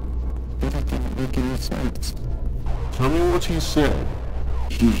did. But it didn't make any sense. Tell me what he said.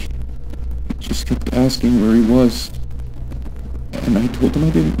 He just kept asking where he was. And I told him I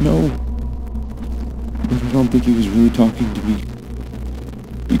didn't know. But I don't think he was really talking to me.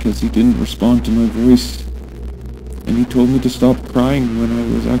 Because he didn't respond to my voice. And he told me to stop crying when I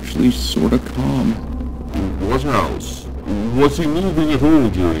was actually sorta calm. What else? Was he moving at all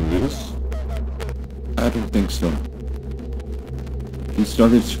during this? I don't think so. He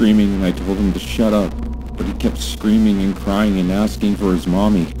started screaming and I told him to shut up, but he kept screaming and crying and asking for his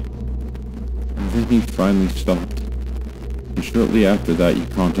mommy. And then he finally stopped. And shortly after that he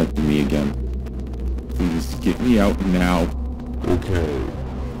contacted me again. Please, get me out now. Okay.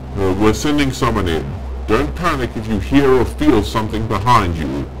 We're sending someone in. Don't panic if you hear or feel something behind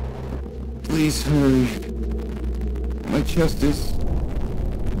you. Please hurry. My chest is...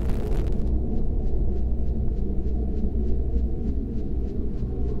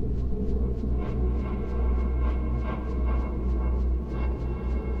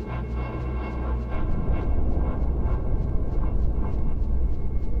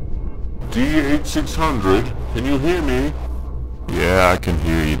 D8600, can you hear me? Yeah, I can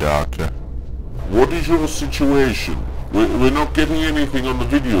hear you, Doctor. What is your situation? We're not getting anything on the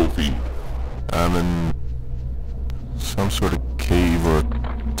video feed. I'm in some sort of cave or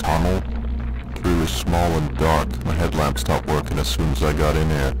tunnel. It's really small and dark. My headlamp stopped working as soon as I got in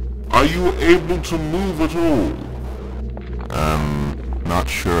here. Are you able to move at all? I'm not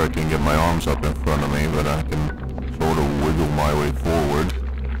sure I can get my arms up in front of me, but I can sort of wiggle my way forward.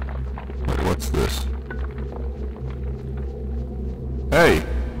 Wait, what's this? Hey!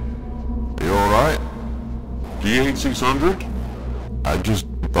 Are you alright? D8600? I just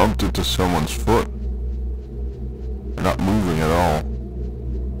bumped into someone's foot. They're not moving at all.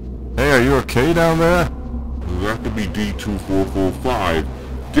 Hey, are you okay down there? That could be D2445.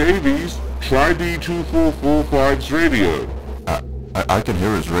 Davies, try D2445's radio. I can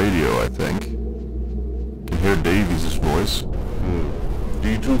hear his radio, I think. I can hear Davies' voice.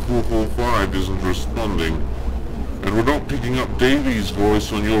 D2445 isn't responding. And we're not picking up Davies'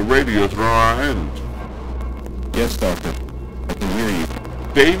 voice on your radio through our end. Yes, Doctor. I can hear you.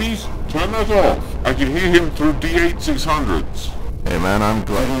 Davies, turn that off. I can hear him through D8600s. Hey man, I'm I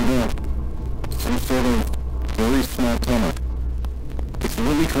glad. don't know. Some sort of very small tunnel. It's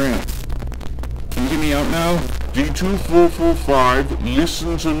really cramped. Can you get me out now? D2445,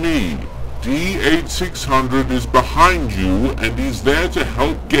 listen to me. D8600 is behind you and he's there to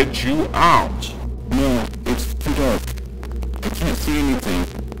help get you out. No, it's too dark. I can't see anything.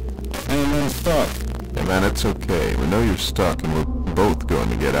 And I'm stuck. Hey man, it's okay. We know you're stuck and we're both going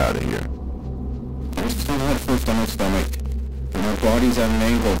to get out of here. I'm still head first on my stomach. And my body's at an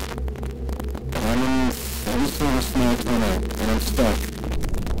angle. tunnel, and I'm stuck.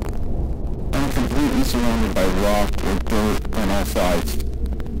 I'm completely surrounded by rock or dirt on all sides.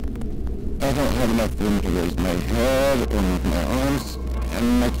 I don't have enough room to raise my head or move my arms,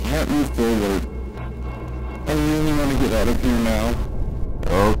 and I can't move forward. I really want to get out of here now.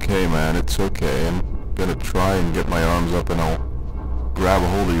 Okay, man, it's okay. I'm gonna try and get my arms up and I'll grab a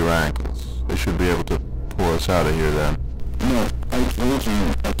hold of your ankles. They should be able to pull us out of here then. No, I told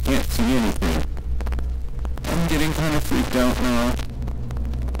you, I can't see anything. I'm getting kind of freaked out now.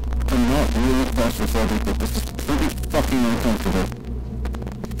 I'm not really claustrophobic, but this is pretty fucking uncomfortable.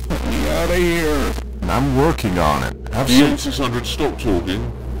 Get me out of here! I'm working on it. Have some... D600, stop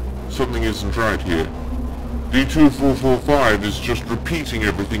talking. Something isn't right here. D2445 is just repeating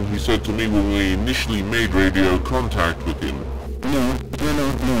everything he said to me when we initially made radio contact with him. No.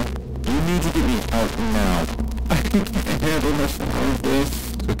 You need to get me out now. I can't handle much more of this.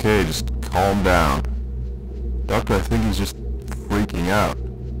 It's okay, just calm down. Doctor, I think he's just freaking out.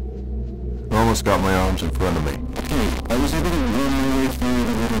 I almost got my arms in front of me. Okay, I was able to run my way through it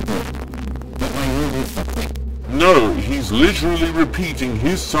a little bit. But my ear did something. No, he's literally repeating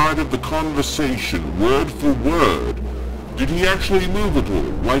his side of the conversation, word for word. Did he actually move at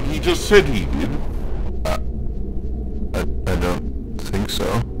all, like he just said he did? I don't think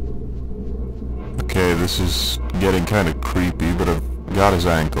so. Okay, this is getting kind of creepy, but I've got his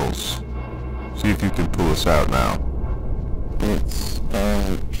ankles. See if you can pull us out now. It's,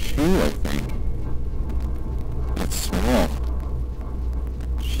 shoe, I think. It's small.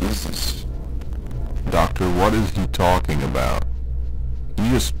 Jesus. Doctor, what is he talking about? Can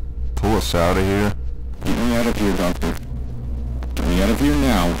you just pull us out of here? Get me out of here, Doctor. Get me out of here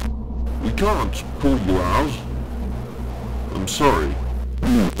now. We can't pull you out. I'm sorry.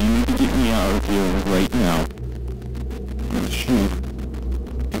 No, you need to get me out of here right now. The shoe.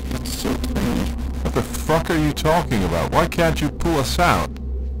 It's so tiny. What the fuck are you talking about? Why can't you pull us out?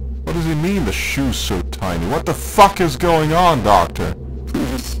 What does he mean the shoe's so tiny? What the fuck is going on, Doctor?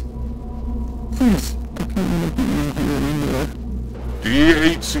 Please. Please. I can't want to be in here anymore.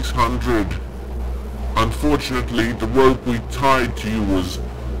 D8600. Unfortunately, the rope we tied to you was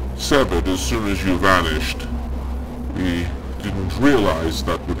severed as soon as you vanished. We didn't realize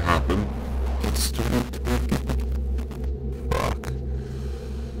that would happen. It started working. Fuck.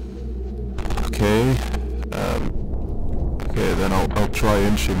 Okay. Okay, then I'll try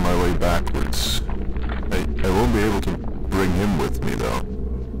inching my way backwards. I won't be able to bring him with me, though.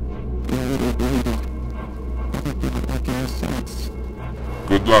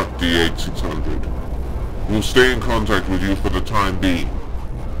 Good luck, D8600. We'll stay in contact with you for the time being.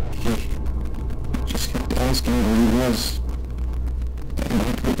 He just kept asking where he was. And I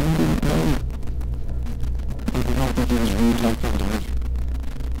didn't know. I don't think he was really talking to me.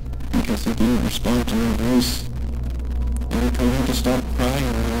 Because he didn't respond to my voice. And I told him to stop crying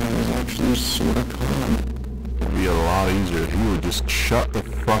when I was actually sort of calm. It'd be a lot easier if he would just shut the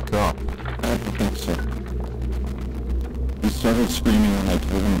fuck up. I don't think so. He started screaming when I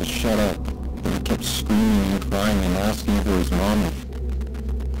told him to shut up. But he kept screaming and crying and asking for his mommy.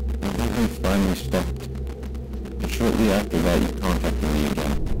 And then he finally stopped. And shortly after that, he contacted me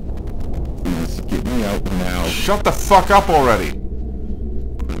again. Please, get me out now. Shut the fuck up already!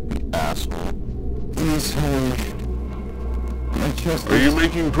 Creepy asshole. Please hurry. My chest Are you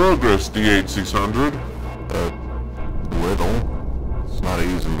making progress, D8600? Little. It's not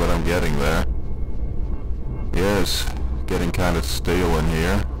easy, but I'm getting there. Yes, getting kind of stale in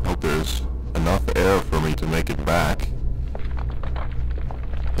here. Hope there's enough air for me to make it back.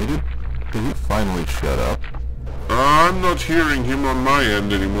 Did he finally shut up? I'm not hearing him on my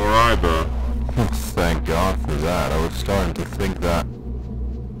end anymore either. Thank God for that. I was starting to think that...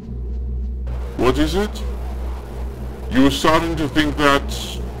 What is it? You were starting to think that...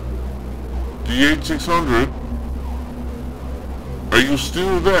 D8600? Are you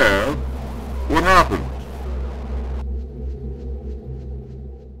still there? What happened?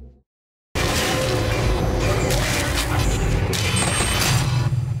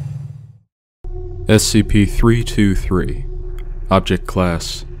 SCP-323. Object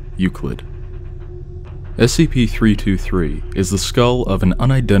Class Euclid. SCP-323 is the skull of an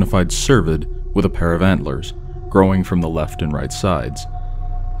unidentified cervid with a pair of antlers, growing from the left and right sides.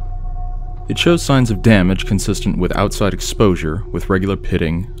 It shows signs of damage consistent with outside exposure, with regular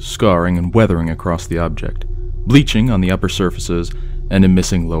pitting, scarring, and weathering across the object, bleaching on the upper surfaces, and a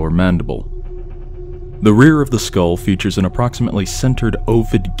missing lower mandible. The rear of the skull features an approximately centered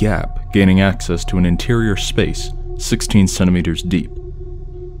ovid gap, gaining access to an interior space 16 centimeters deep.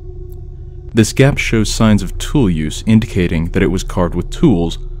 This gap shows signs of tool use, indicating that it was carved with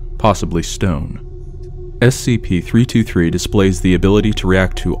tools, possibly stone. SCP-323 displays the ability to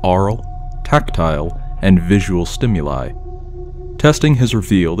react to aural, tactile, and visual stimuli. Testing has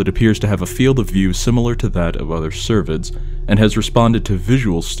revealed it appears to have a field of view similar to that of other cervids, and has responded to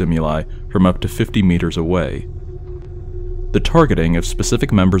visual stimuli from up to 50 meters away. The targeting of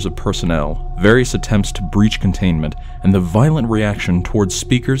specific members of personnel, various attempts to breach containment, and the violent reaction towards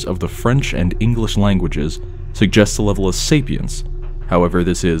speakers of the French and English languages suggests a level of sapience. However,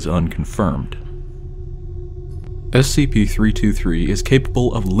 this is unconfirmed. SCP-323 is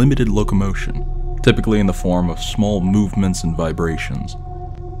capable of limited locomotion, typically in the form of small movements and vibrations.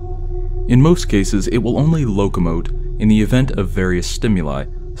 In most cases, it will only locomote in the event of various stimuli,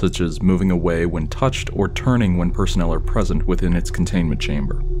 such as moving away when touched or turning when personnel are present within its containment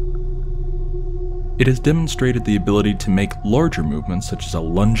chamber. It has demonstrated the ability to make larger movements, such as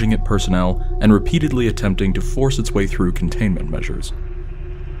lunging at personnel and repeatedly attempting to force its way through containment measures.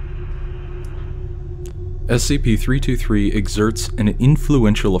 SCP-323 exerts an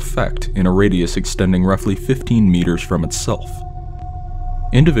influential effect in a radius extending roughly 15 meters from itself.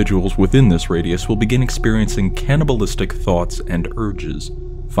 Individuals within this radius will begin experiencing cannibalistic thoughts and urges,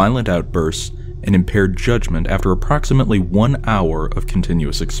 violent outbursts, and impaired judgment after approximately 1 hour of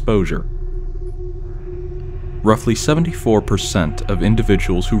continuous exposure. Roughly 74% of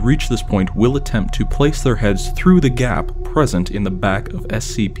individuals who reach this point will attempt to place their heads through the gap present in the back of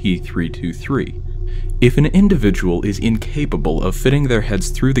SCP-323. If an individual is incapable of fitting their heads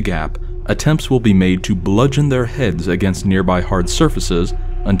through the gap, attempts will be made to bludgeon their heads against nearby hard surfaces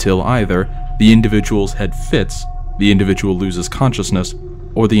until either the individual's head fits, the individual loses consciousness,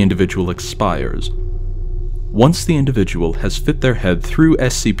 or the individual expires. Once the individual has fit their head through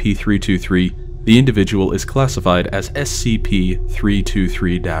SCP-323, the individual is classified as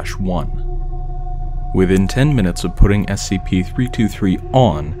SCP-323-1. Within 10 minutes of putting SCP-323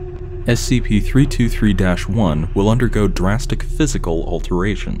 on, SCP-323-1 will undergo drastic physical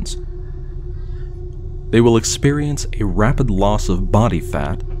alterations. They will experience a rapid loss of body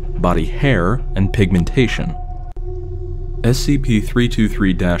fat, body hair, and pigmentation.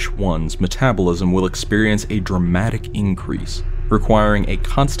 SCP-323-1's metabolism will experience a dramatic increase, requiring a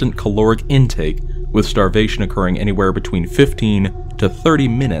constant caloric intake, with starvation occurring anywhere between 15 to 30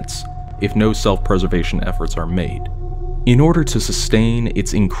 minutes if no self-preservation efforts are made. In order to sustain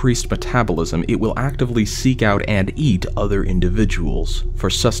its increased metabolism, it will actively seek out and eat other individuals for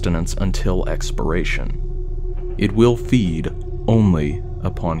sustenance until expiration. It will feed only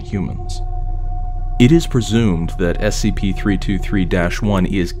upon humans. It is presumed that SCP-323-1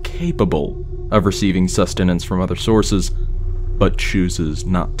 is capable of receiving sustenance from other sources, but chooses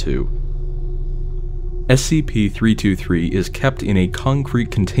not to. SCP-323 is kept in a concrete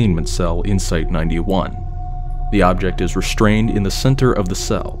containment cell in Site-91. The object is restrained in the center of the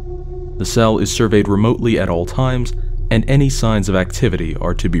cell. The cell is surveyed remotely at all times, and any signs of activity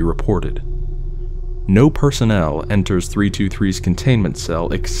are to be reported. No personnel enters 323's containment cell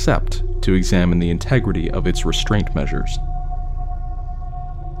except to examine the integrity of its restraint measures.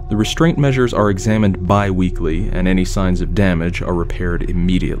 The restraint measures are examined bi-weekly, and any signs of damage are repaired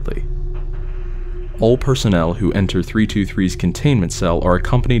immediately. All personnel who enter 323's containment cell are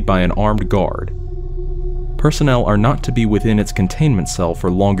accompanied by an armed guard. Personnel are not to be within its containment cell for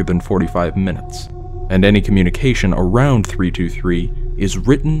longer than 45 minutes, and any communication around 323 is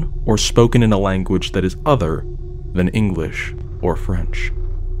written or spoken in a language that is other than English or French.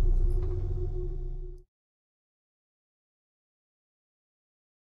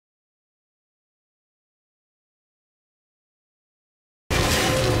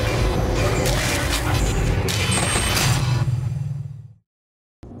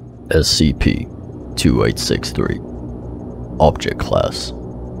 SCP-2863 Object Class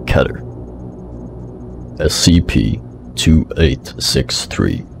Keter.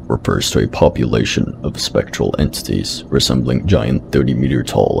 SCP-2863 refers to a population of spectral entities resembling giant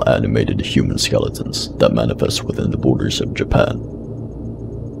 30-meter-tall animated human skeletons that manifest within the borders of Japan.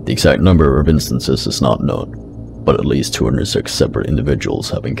 The exact number of instances is not known, but at least 206 separate individuals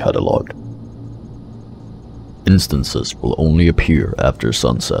have been catalogued. Instances will only appear after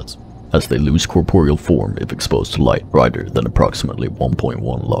sunset, as they lose corporeal form if exposed to light brighter than approximately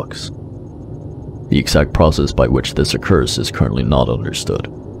 1.1 lux. The exact process by which this occurs is currently not understood.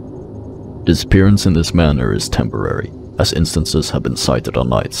 Disappearance in this manner is temporary, as instances have been sighted on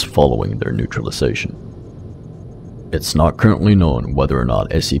nights following their neutralization. It's not currently known whether or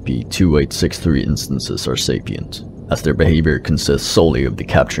not SCP-2863 instances are sapient, as their behavior consists solely of the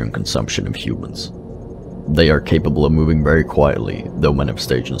capture and consumption of humans. They are capable of moving very quietly, though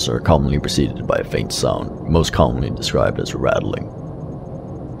manifestations are commonly preceded by a faint sound, most commonly described as rattling.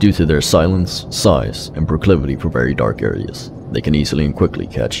 Due to their silence, size, and proclivity for very dark areas, they can easily and quickly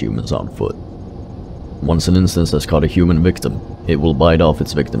catch humans on foot. Once an instance has caught a human victim, it will bite off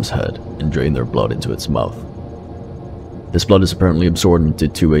its victim's head and drain their blood into its mouth. This blood is apparently absorbed into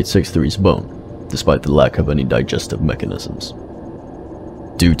 2863's bone, despite the lack of any digestive mechanisms.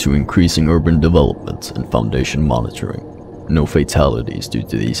 Due to increasing urban development and Foundation monitoring, no fatalities due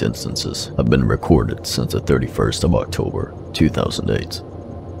to these instances have been recorded since the 31st of October, 2008.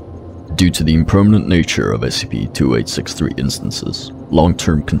 Due to the impermanent nature of SCP-2863 instances,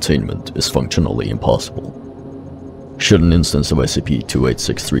 long-term containment is functionally impossible. Should an instance of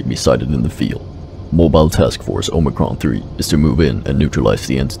SCP-2863 be sighted in the field, Mobile Task Force Omicron-3 is to move in and neutralize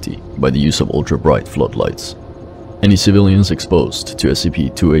the entity by the use of ultra-bright floodlights. Any civilians exposed to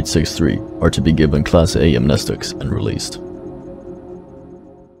SCP-2863 are to be given Class A amnestics and released.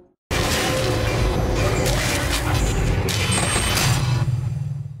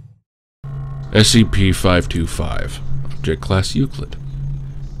 SCP-525, Object Class Euclid.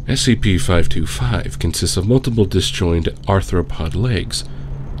 SCP-525 consists of multiple disjoined arthropod legs.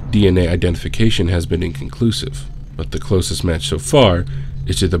 DNA identification has been inconclusive, but the closest match so far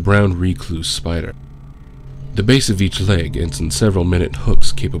is to the brown recluse spider. The base of each leg ends in several minute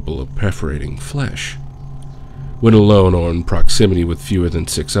hooks capable of perforating flesh. When alone or in proximity with fewer than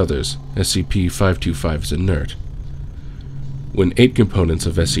 6 others, SCP-525 is inert. When 8 components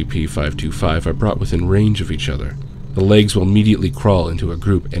of SCP-525 are brought within range of each other, the legs will immediately crawl into a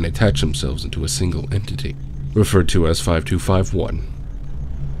group and attach themselves into a single entity, referred to as 525-1.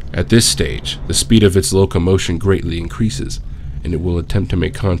 At this stage, the speed of its locomotion greatly increases, and it will attempt to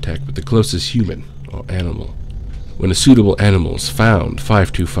make contact with the closest human or animal. When a suitable animal is found,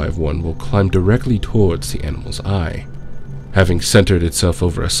 525-1 will climb directly towards the animal's eye. Having centered itself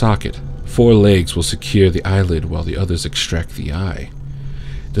over a socket, 4 legs will secure the eyelid while the others extract the eye.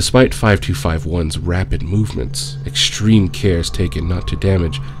 Despite 525-1's rapid movements, extreme care is taken not to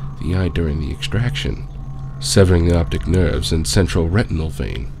damage the eye during the extraction, severing the optic nerves and central retinal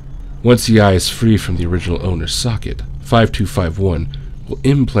vein. Once the eye is free from the original owner's socket, 525-1 will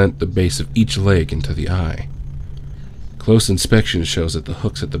implant the base of each leg into the eye. Close inspection shows that the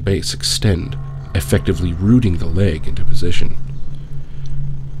hooks at the base extend, effectively rooting the leg into position.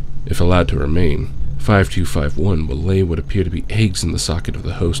 If allowed to remain, 525-1 will lay what appear to be eggs in the socket of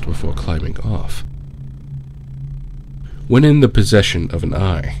the host before climbing off. When in the possession of an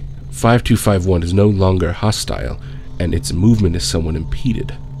eye, 525-1 is no longer hostile, and its movement is somewhat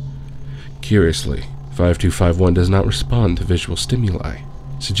impeded. Curiously, 525-1 does not respond to visual stimuli,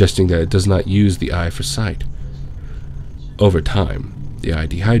 suggesting that it does not use the eye for sight. Over time, the eye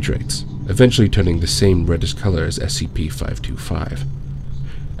dehydrates, eventually turning the same reddish color as SCP-525.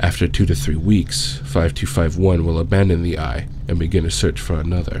 After 2 to 3 weeks, 525-1 will abandon the eye and begin a search for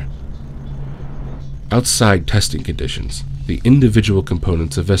another. Outside testing conditions, the individual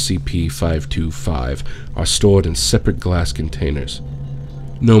components of SCP-525 are stored in separate glass containers.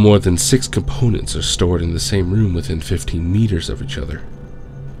 No more than 6 components are stored in the same room within 15 meters of each other.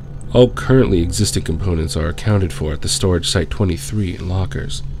 All currently existing components are accounted for at the storage site 23 in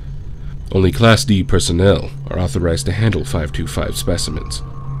lockers. Only Class D personnel are authorized to handle 525 specimens.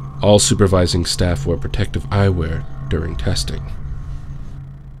 All supervising staff wear protective eyewear during testing.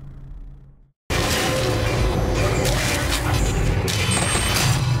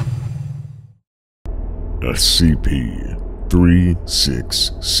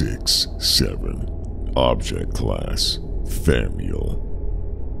 SCP-3667, Object Class Thamiel.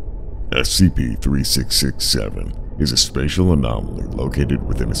 SCP-3667 is a spatial anomaly located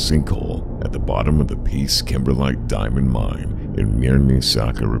within a sinkhole at the bottom of the Peace Kimberlite Diamond Mine in Nizhny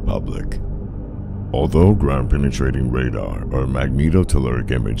Sakha Republic. Although ground-penetrating radar or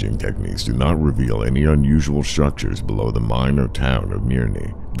magnetotelluric imaging techniques do not reveal any unusual structures below the mine or town of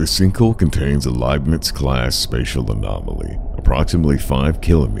Nizhny, the sinkhole contains a Leibniz-class spatial anomaly, approximately 5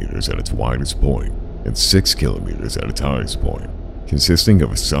 kilometers at its widest point and 6 kilometers at its highest point, consisting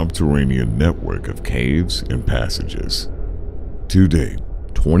of a subterranean network of caves and passages. To date,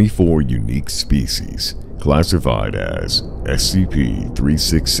 24 unique species, classified as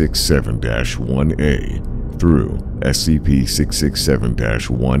SCP-3667-1A through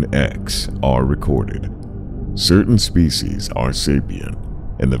SCP-667-1X, are recorded. Certain species are sapient,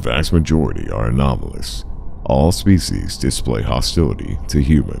 and the vast majority are anomalous. All species display hostility to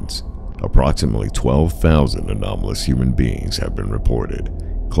humans. Approximately 12,000 anomalous human beings have been reported,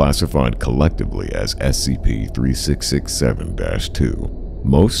 classified collectively as SCP-3667-2,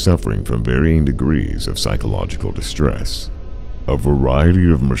 most suffering from varying degrees of psychological distress. A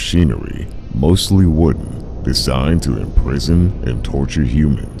variety of machinery, mostly wooden, designed to imprison and torture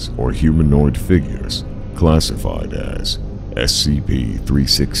humans or humanoid figures classified as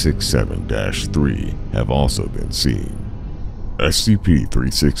SCP-3667-3 have also been seen.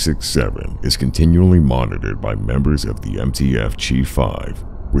 SCP-3667 is continually monitored by members of the MTF Chief 5,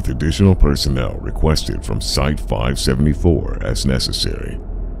 with additional personnel requested from Site-574 as necessary.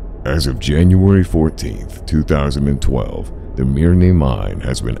 As of January 14, 2012, the Mirny mine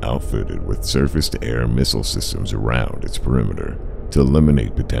has been outfitted with surface-to-air missile systems around its perimeter to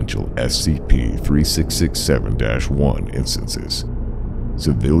eliminate potential SCP-3667-1 instances.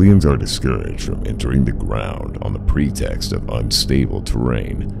 Civilians are discouraged from entering the ground on the pretext of unstable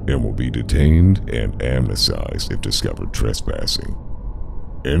terrain and will be detained and amnesticized if discovered trespassing.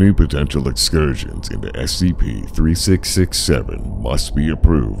 Any potential excursions into SCP-3667 must be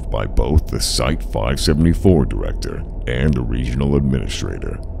approved by both the Site-574 Director and the Regional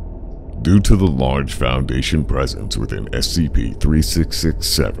Administrator. Due to the large Foundation presence within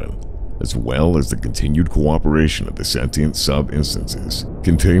SCP-3667, as well as the continued cooperation of the sentient sub-instances,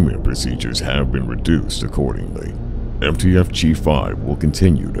 containment procedures have been reduced accordingly. MTF Chief 5 will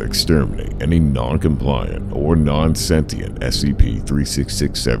continue to exterminate any non-compliant or non-sentient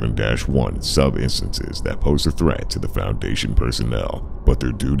SCP-3667-1 sub-instances that pose a threat to the Foundation personnel, but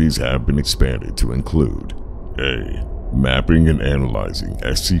their duties have been expanded to include A. Mapping and analyzing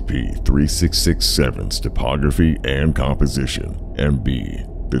SCP-3667's topography and composition, and B.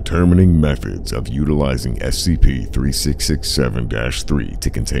 Determining methods of utilizing SCP-3667-3 to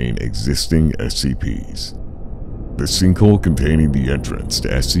contain existing SCPs. The sinkhole containing the entrance to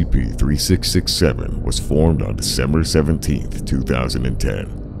SCP-3667 was formed on December 17, 2010,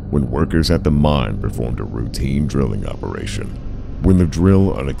 when workers at the mine performed a routine drilling operation. When the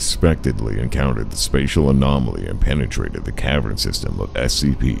drill unexpectedly encountered the spatial anomaly and penetrated the cavern system of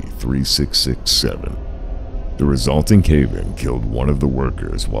SCP-3667. The resulting cave-in killed one of the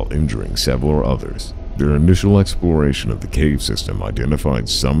workers while injuring several others. Their initial exploration of the cave system identified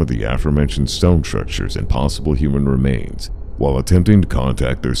some of the aforementioned stone structures and possible human remains. While attempting to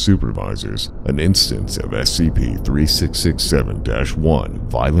contact their supervisors, an instance of SCP-3667-1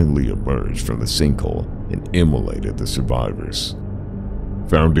 violently emerged from the sinkhole and immolated the survivors.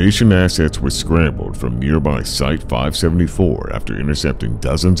 Foundation assets were scrambled from nearby Site-574 after intercepting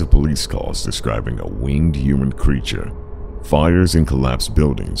dozens of police calls describing a winged human creature. Fires in collapsed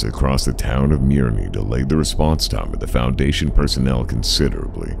buildings across the town of Mirny delayed the response time of the Foundation personnel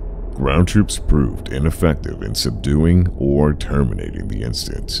considerably. Ground troops proved ineffective in subduing or terminating the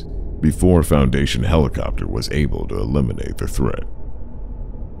instance before a Foundation helicopter was able to eliminate the threat.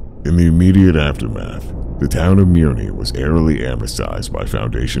 In the immediate aftermath, the town of Mirny was airily amnesticized by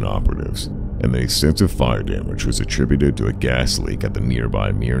Foundation operatives, and the extensive fire damage was attributed to a gas leak at the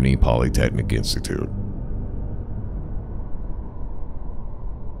nearby Mirny Polytechnic Institute.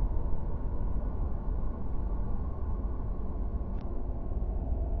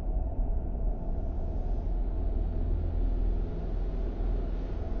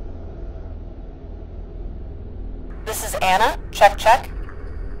 This is Anna. Check, check.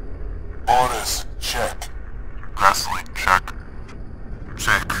 Orders, check. Presley, check.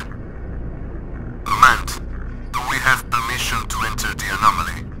 Check. Command, do we have permission to enter the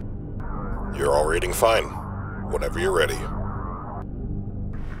anomaly? You're all reading fine. Whenever you're ready.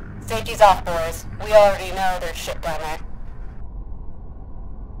 Safety's off, boys. We already know there's shit down there.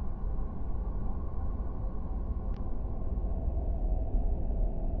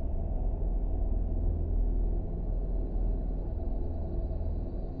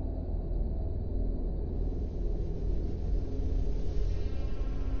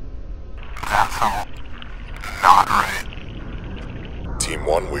 Not right. Team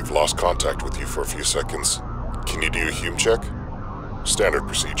 1, we've lost contact with you for a few seconds. Can you do a Hume check? Standard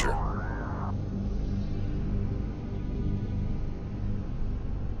procedure.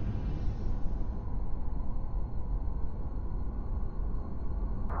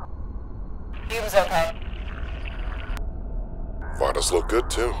 Hume's okay. Vitals look good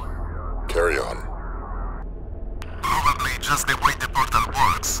too. Carry on. Probably just the way the portal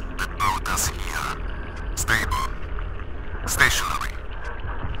works that brought us here. Stable. Stationary.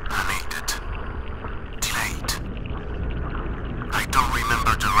 Unaided. Delayed. I don't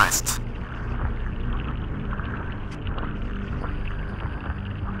remember the rest.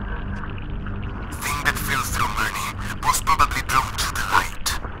 Thing that fell through Mirny was probably drawn to the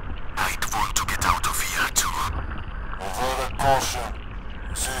light. I'd want to get out of here too. Avoid caution.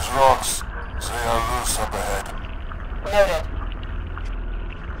 These rocks, they are loose up ahead. Noted.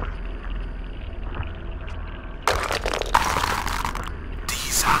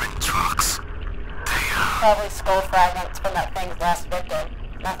 unexpected.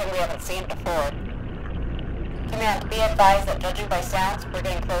 Nothing we haven't seen before. Command, be advised that judging by sounds, we're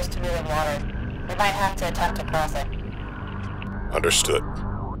getting close to moving water. We might have to attempt to cross it. Understood.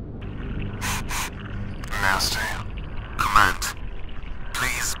 Master, Command,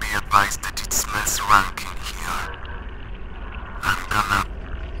 please be advised that it smells rank in here.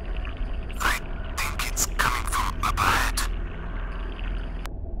 I think it's coming from up ahead.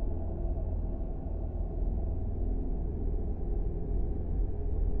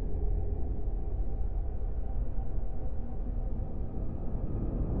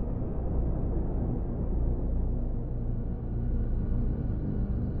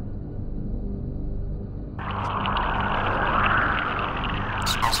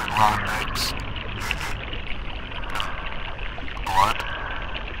 Smells like rotten eggs. Blood?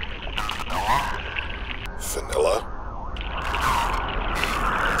 And vanilla? Vanilla?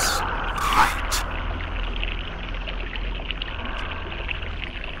 It's right.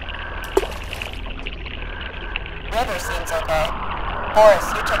 River seems okay. Boris,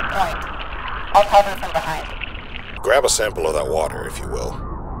 you take point. I'll cover from behind. Grab a sample of that water, if you will.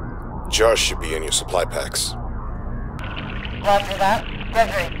 Jars should be in your supply packs. Roger that.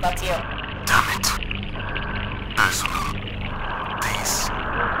 Gregory, that's you. Damn it. Personal. This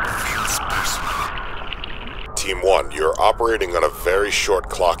feels personal. Team 1, you're operating on a very short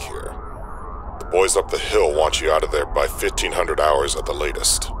clock here. The boys up the hill want you out of there by 1500 hours at the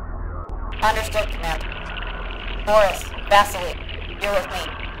latest. Understood, Command. Boris, Vasily, you're with me.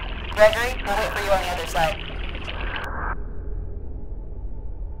 Gregory, we'll wait for you on the other side.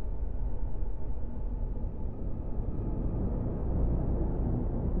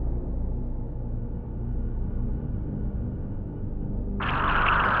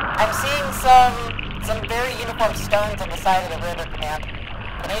 I'm seeing some very uniform stones on the side of the river, Command.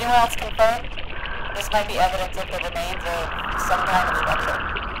 Can anyone else confirm? This might be evidence of the remains of some kind of structure.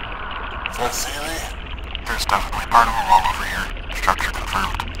 Vasily? There's definitely part of a wall over here. Structure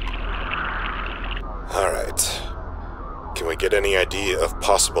confirmed. Alright. Can we get any idea of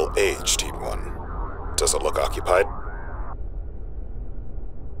possible age, Team 1? Does it look occupied?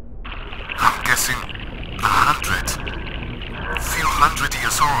 I'm guessing 100. Few hundred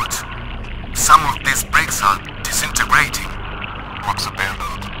years old. Some of these bricks are disintegrating. Looks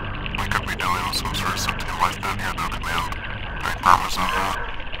abandoned. We could be dealing with some sort of sentient life down here, though, Command. I promise on that.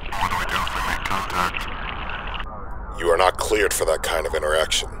 What do we do if we make contact? You are not cleared for that kind of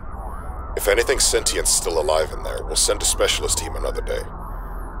interaction. If anything sentient's still alive in there, we'll send a specialist team another day.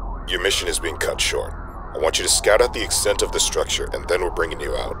 Your mission is being cut short. I want you to scout out the extent of the structure, and then we're bringing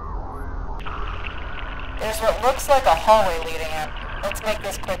you out. There's what looks like a hallway leading in. Let's make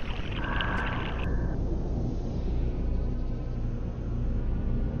this quick.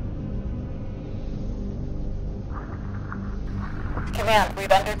 Command,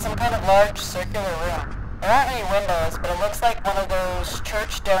 we've entered some kind of large circular room. There aren't any windows, but it looks like one of those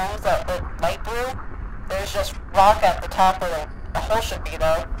church domes that look light blue. There's just rock at the top where the hole should be,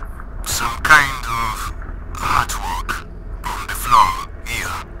 though. Some kind of artwork on the floor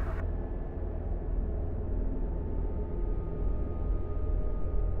here.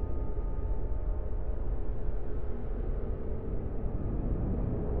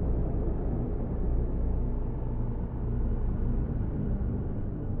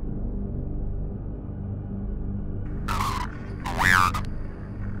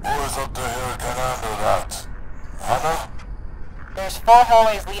 Up to here, get under that. Anna? There's 4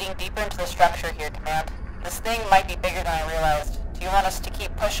 hallways leading deeper into the structure here, Command. This thing might be bigger than I realized. Do you want us to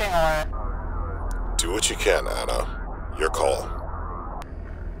keep pushing, or...? Do what you can, Anna. Your call.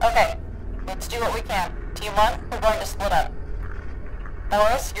 Okay, let's do what we can. Team 1, we're going to split up.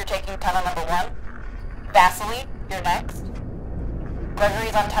 Boris, you're taking tunnel number 1. Vasily, you're next.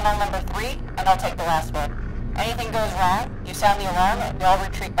 Gregory's on tunnel number 3, and I'll take the last one. Anything goes wrong, you sound the alarm, and we all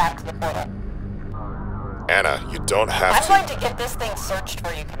retreat back to the portal. Anna, you don't have I'm going to get this thing searched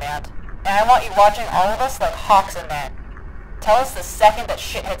for you, Command. And I want you watching all of us like hawks in there. Tell us the second that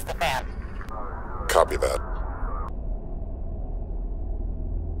shit hits the fan. Copy that.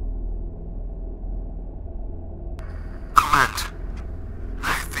 Command,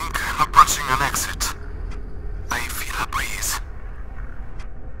 I think I'm approaching an exit. I feel a breeze.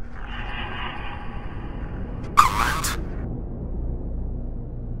 Command?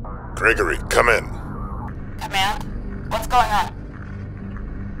 Gregory, come in. Command? What's going on?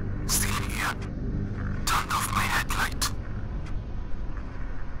 Still here. Turned off my headlight.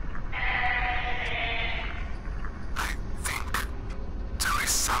 I think there is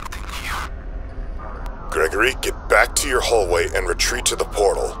something here. Gregory, get back to your hallway and retreat to the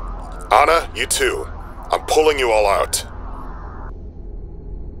portal. Anna, you too. I'm pulling you all out.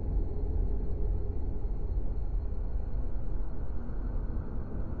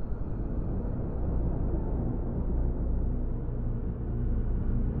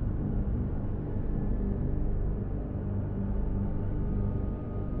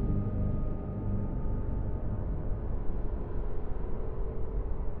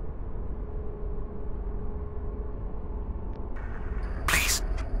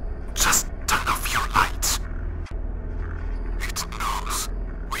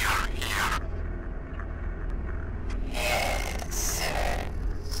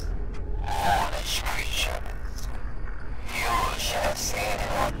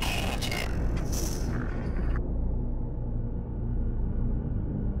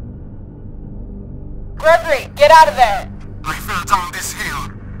 Gregory, get out of there! I fell down this hill.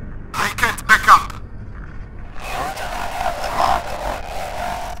 I can't back up.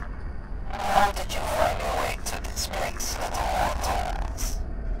 How did you find your way to this place, little mortals?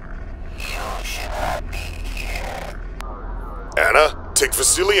 You should not be here. Anna, take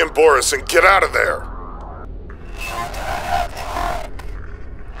Vasily and Boris and get out of there! You do not have the mark.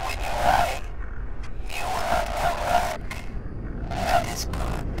 When you die, you will not come back. That is good.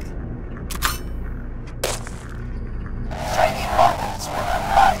 Tiny bubbles will not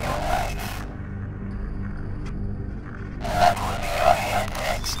buy your life. That will be your head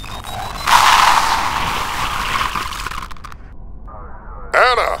next, you fool.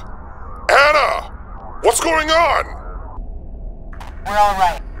 Anna! Anna! What's going on? We're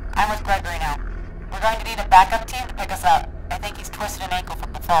alright. I'm with Gregory now. We're going to need a backup team to pick us up. I think he's twisted an ankle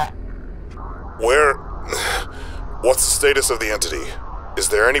from the fall. Where... What's the status of the entity? Is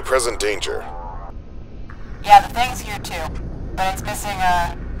there any present danger? Yeah, the thing's here too, but it's missing,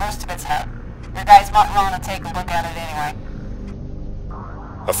 most of its head. Your guys might want to take a look at it anyway.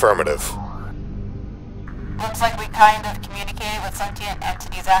 Affirmative. Looks like we kind of communicated with sentient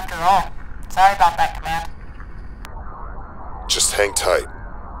entities after all. Sorry about that, Command. Just hang tight.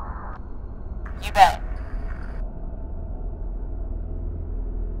 You bet.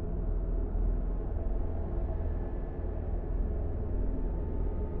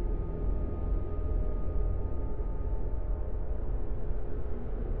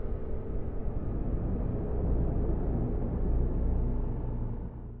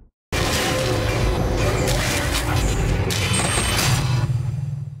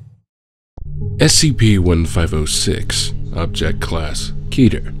 SCP-1506, Object Class,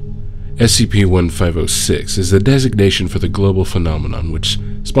 Keter. SCP-1506 is the designation for the global phenomenon which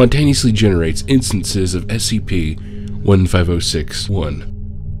spontaneously generates instances of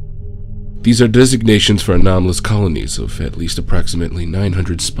SCP-1506-1. These are designations for anomalous colonies of at least approximately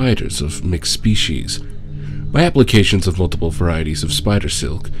 900 spiders of mixed species. By applications of multiple varieties of spider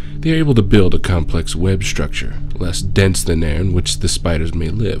silk, they are able to build a complex web structure, less dense than air in which the spiders may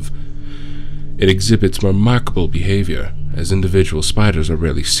live. It exhibits remarkable behavior, as individual spiders are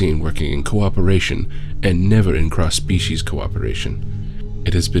rarely seen working in cooperation and never in cross-species cooperation.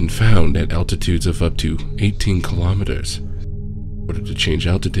 It has been found at altitudes of up to 18 kilometers. In order to change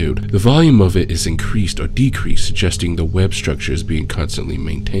altitude, the volume of it is increased or decreased, suggesting the web structure is being constantly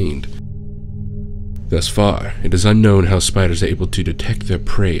maintained. Thus far, it is unknown how spiders are able to detect their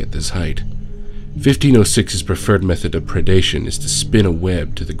prey at this height. 1506's preferred method of predation is to spin a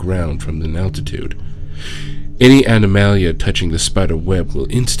web to the ground from an altitude. Any animalia touching the spider web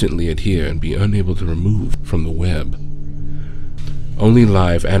will instantly adhere and be unable to remove from the web. Only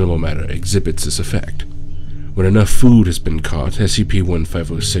live animal matter exhibits this effect. When enough food has been caught,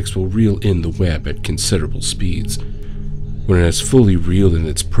 SCP-1506 will reel in the web at considerable speeds. When it has fully reeled in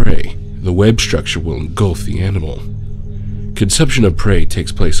its prey, the web structure will engulf the animal. Consumption of prey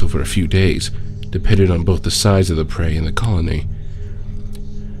takes place over a few days, depending on both the size of the prey and the colony.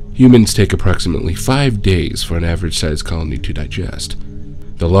 Humans take approximately 5 days for an average-sized colony to digest.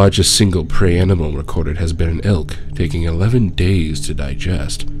 The largest single prey animal recorded has been an elk, taking 11 days to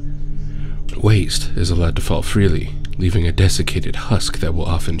digest. Waste is allowed to fall freely, leaving a desiccated husk that will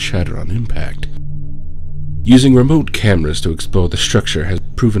often shatter on impact. Using remote cameras to explore the structure has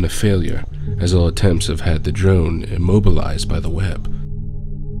proven a failure, as all attempts have had the drone immobilized by the web.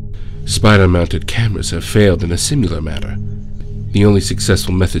 Spider-mounted cameras have failed in a similar manner. The only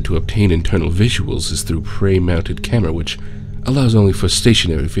successful method to obtain internal visuals is through prey-mounted camera, which allows only for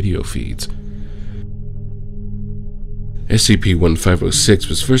stationary video feeds. SCP-1506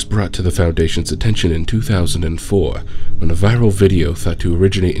 was first brought to the Foundation's attention in 2004, when a viral video thought to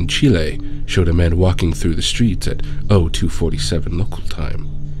originate in Chile showed a man walking through the streets at 0247 local time.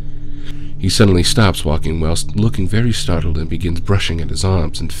 He suddenly stops walking whilst looking very startled and begins brushing at his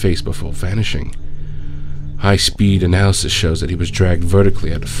arms and face before vanishing. High-speed analysis shows that he was dragged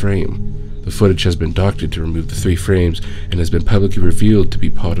vertically out of frame. The footage has been doctored to remove the 3 frames and has been publicly revealed to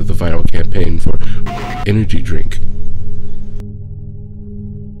be part of the viral campaign for energy drink.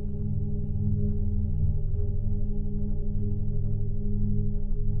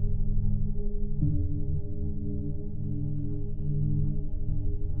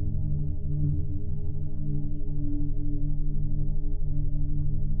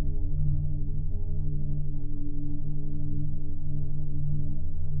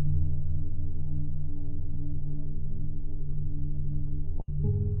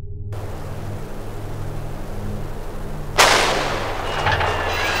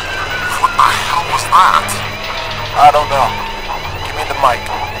 I don't know. Give me the mic.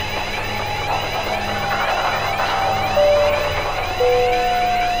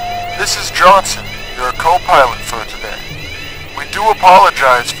 This is Johnson, your co-pilot for today. We do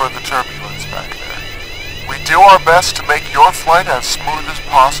apologize for the turbulence back there. We do our best to make your flight as smooth as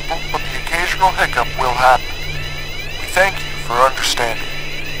possible, but the occasional hiccup will happen. We thank you for understanding.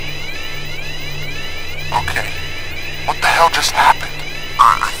 Okay, what the hell just happened?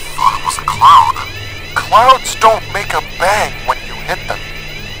 I thought it was a cloud. Clouds don't make a bang when you hit them.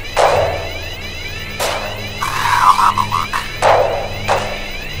 I'll have a look.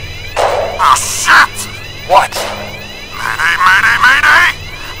 Oh shit! What? Mayday, mayday, mayday!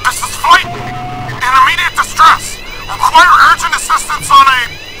 This is flight in immediate distress. Require urgent assistance on a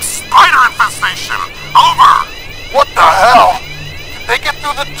spider infestation. Over. What the hell? Can they get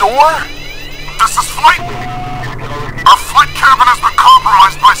through the door? This is flight. Our flight cabin has been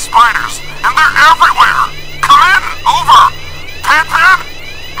compromised by spiders, and they're everywhere. Come in. Over. Pan pan.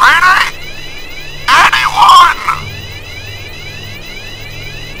 Mayday. Anyone?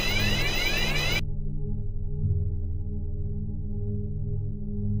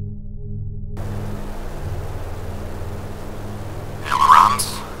 Ailerons?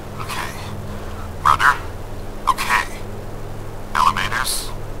 Okay. Rudder? Okay. Elevators?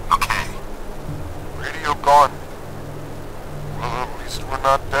 Okay. Radio gone. Well, at least we're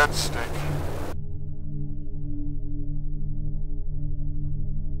not dead, Stick.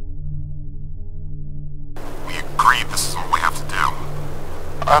 We agreed this is what we have to do.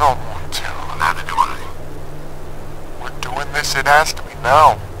 I don't want to. Neither do I. We're doing this, it has to be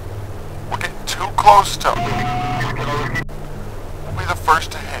now. We're getting too close to... We'll be the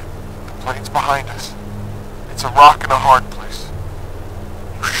first to hit. The plane's behind us. It's a rock in a hard place.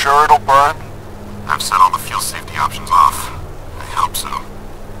 You sure it'll burn? I've set all the fuel safety options off. I hope so.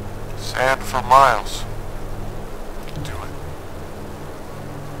 Sand for miles.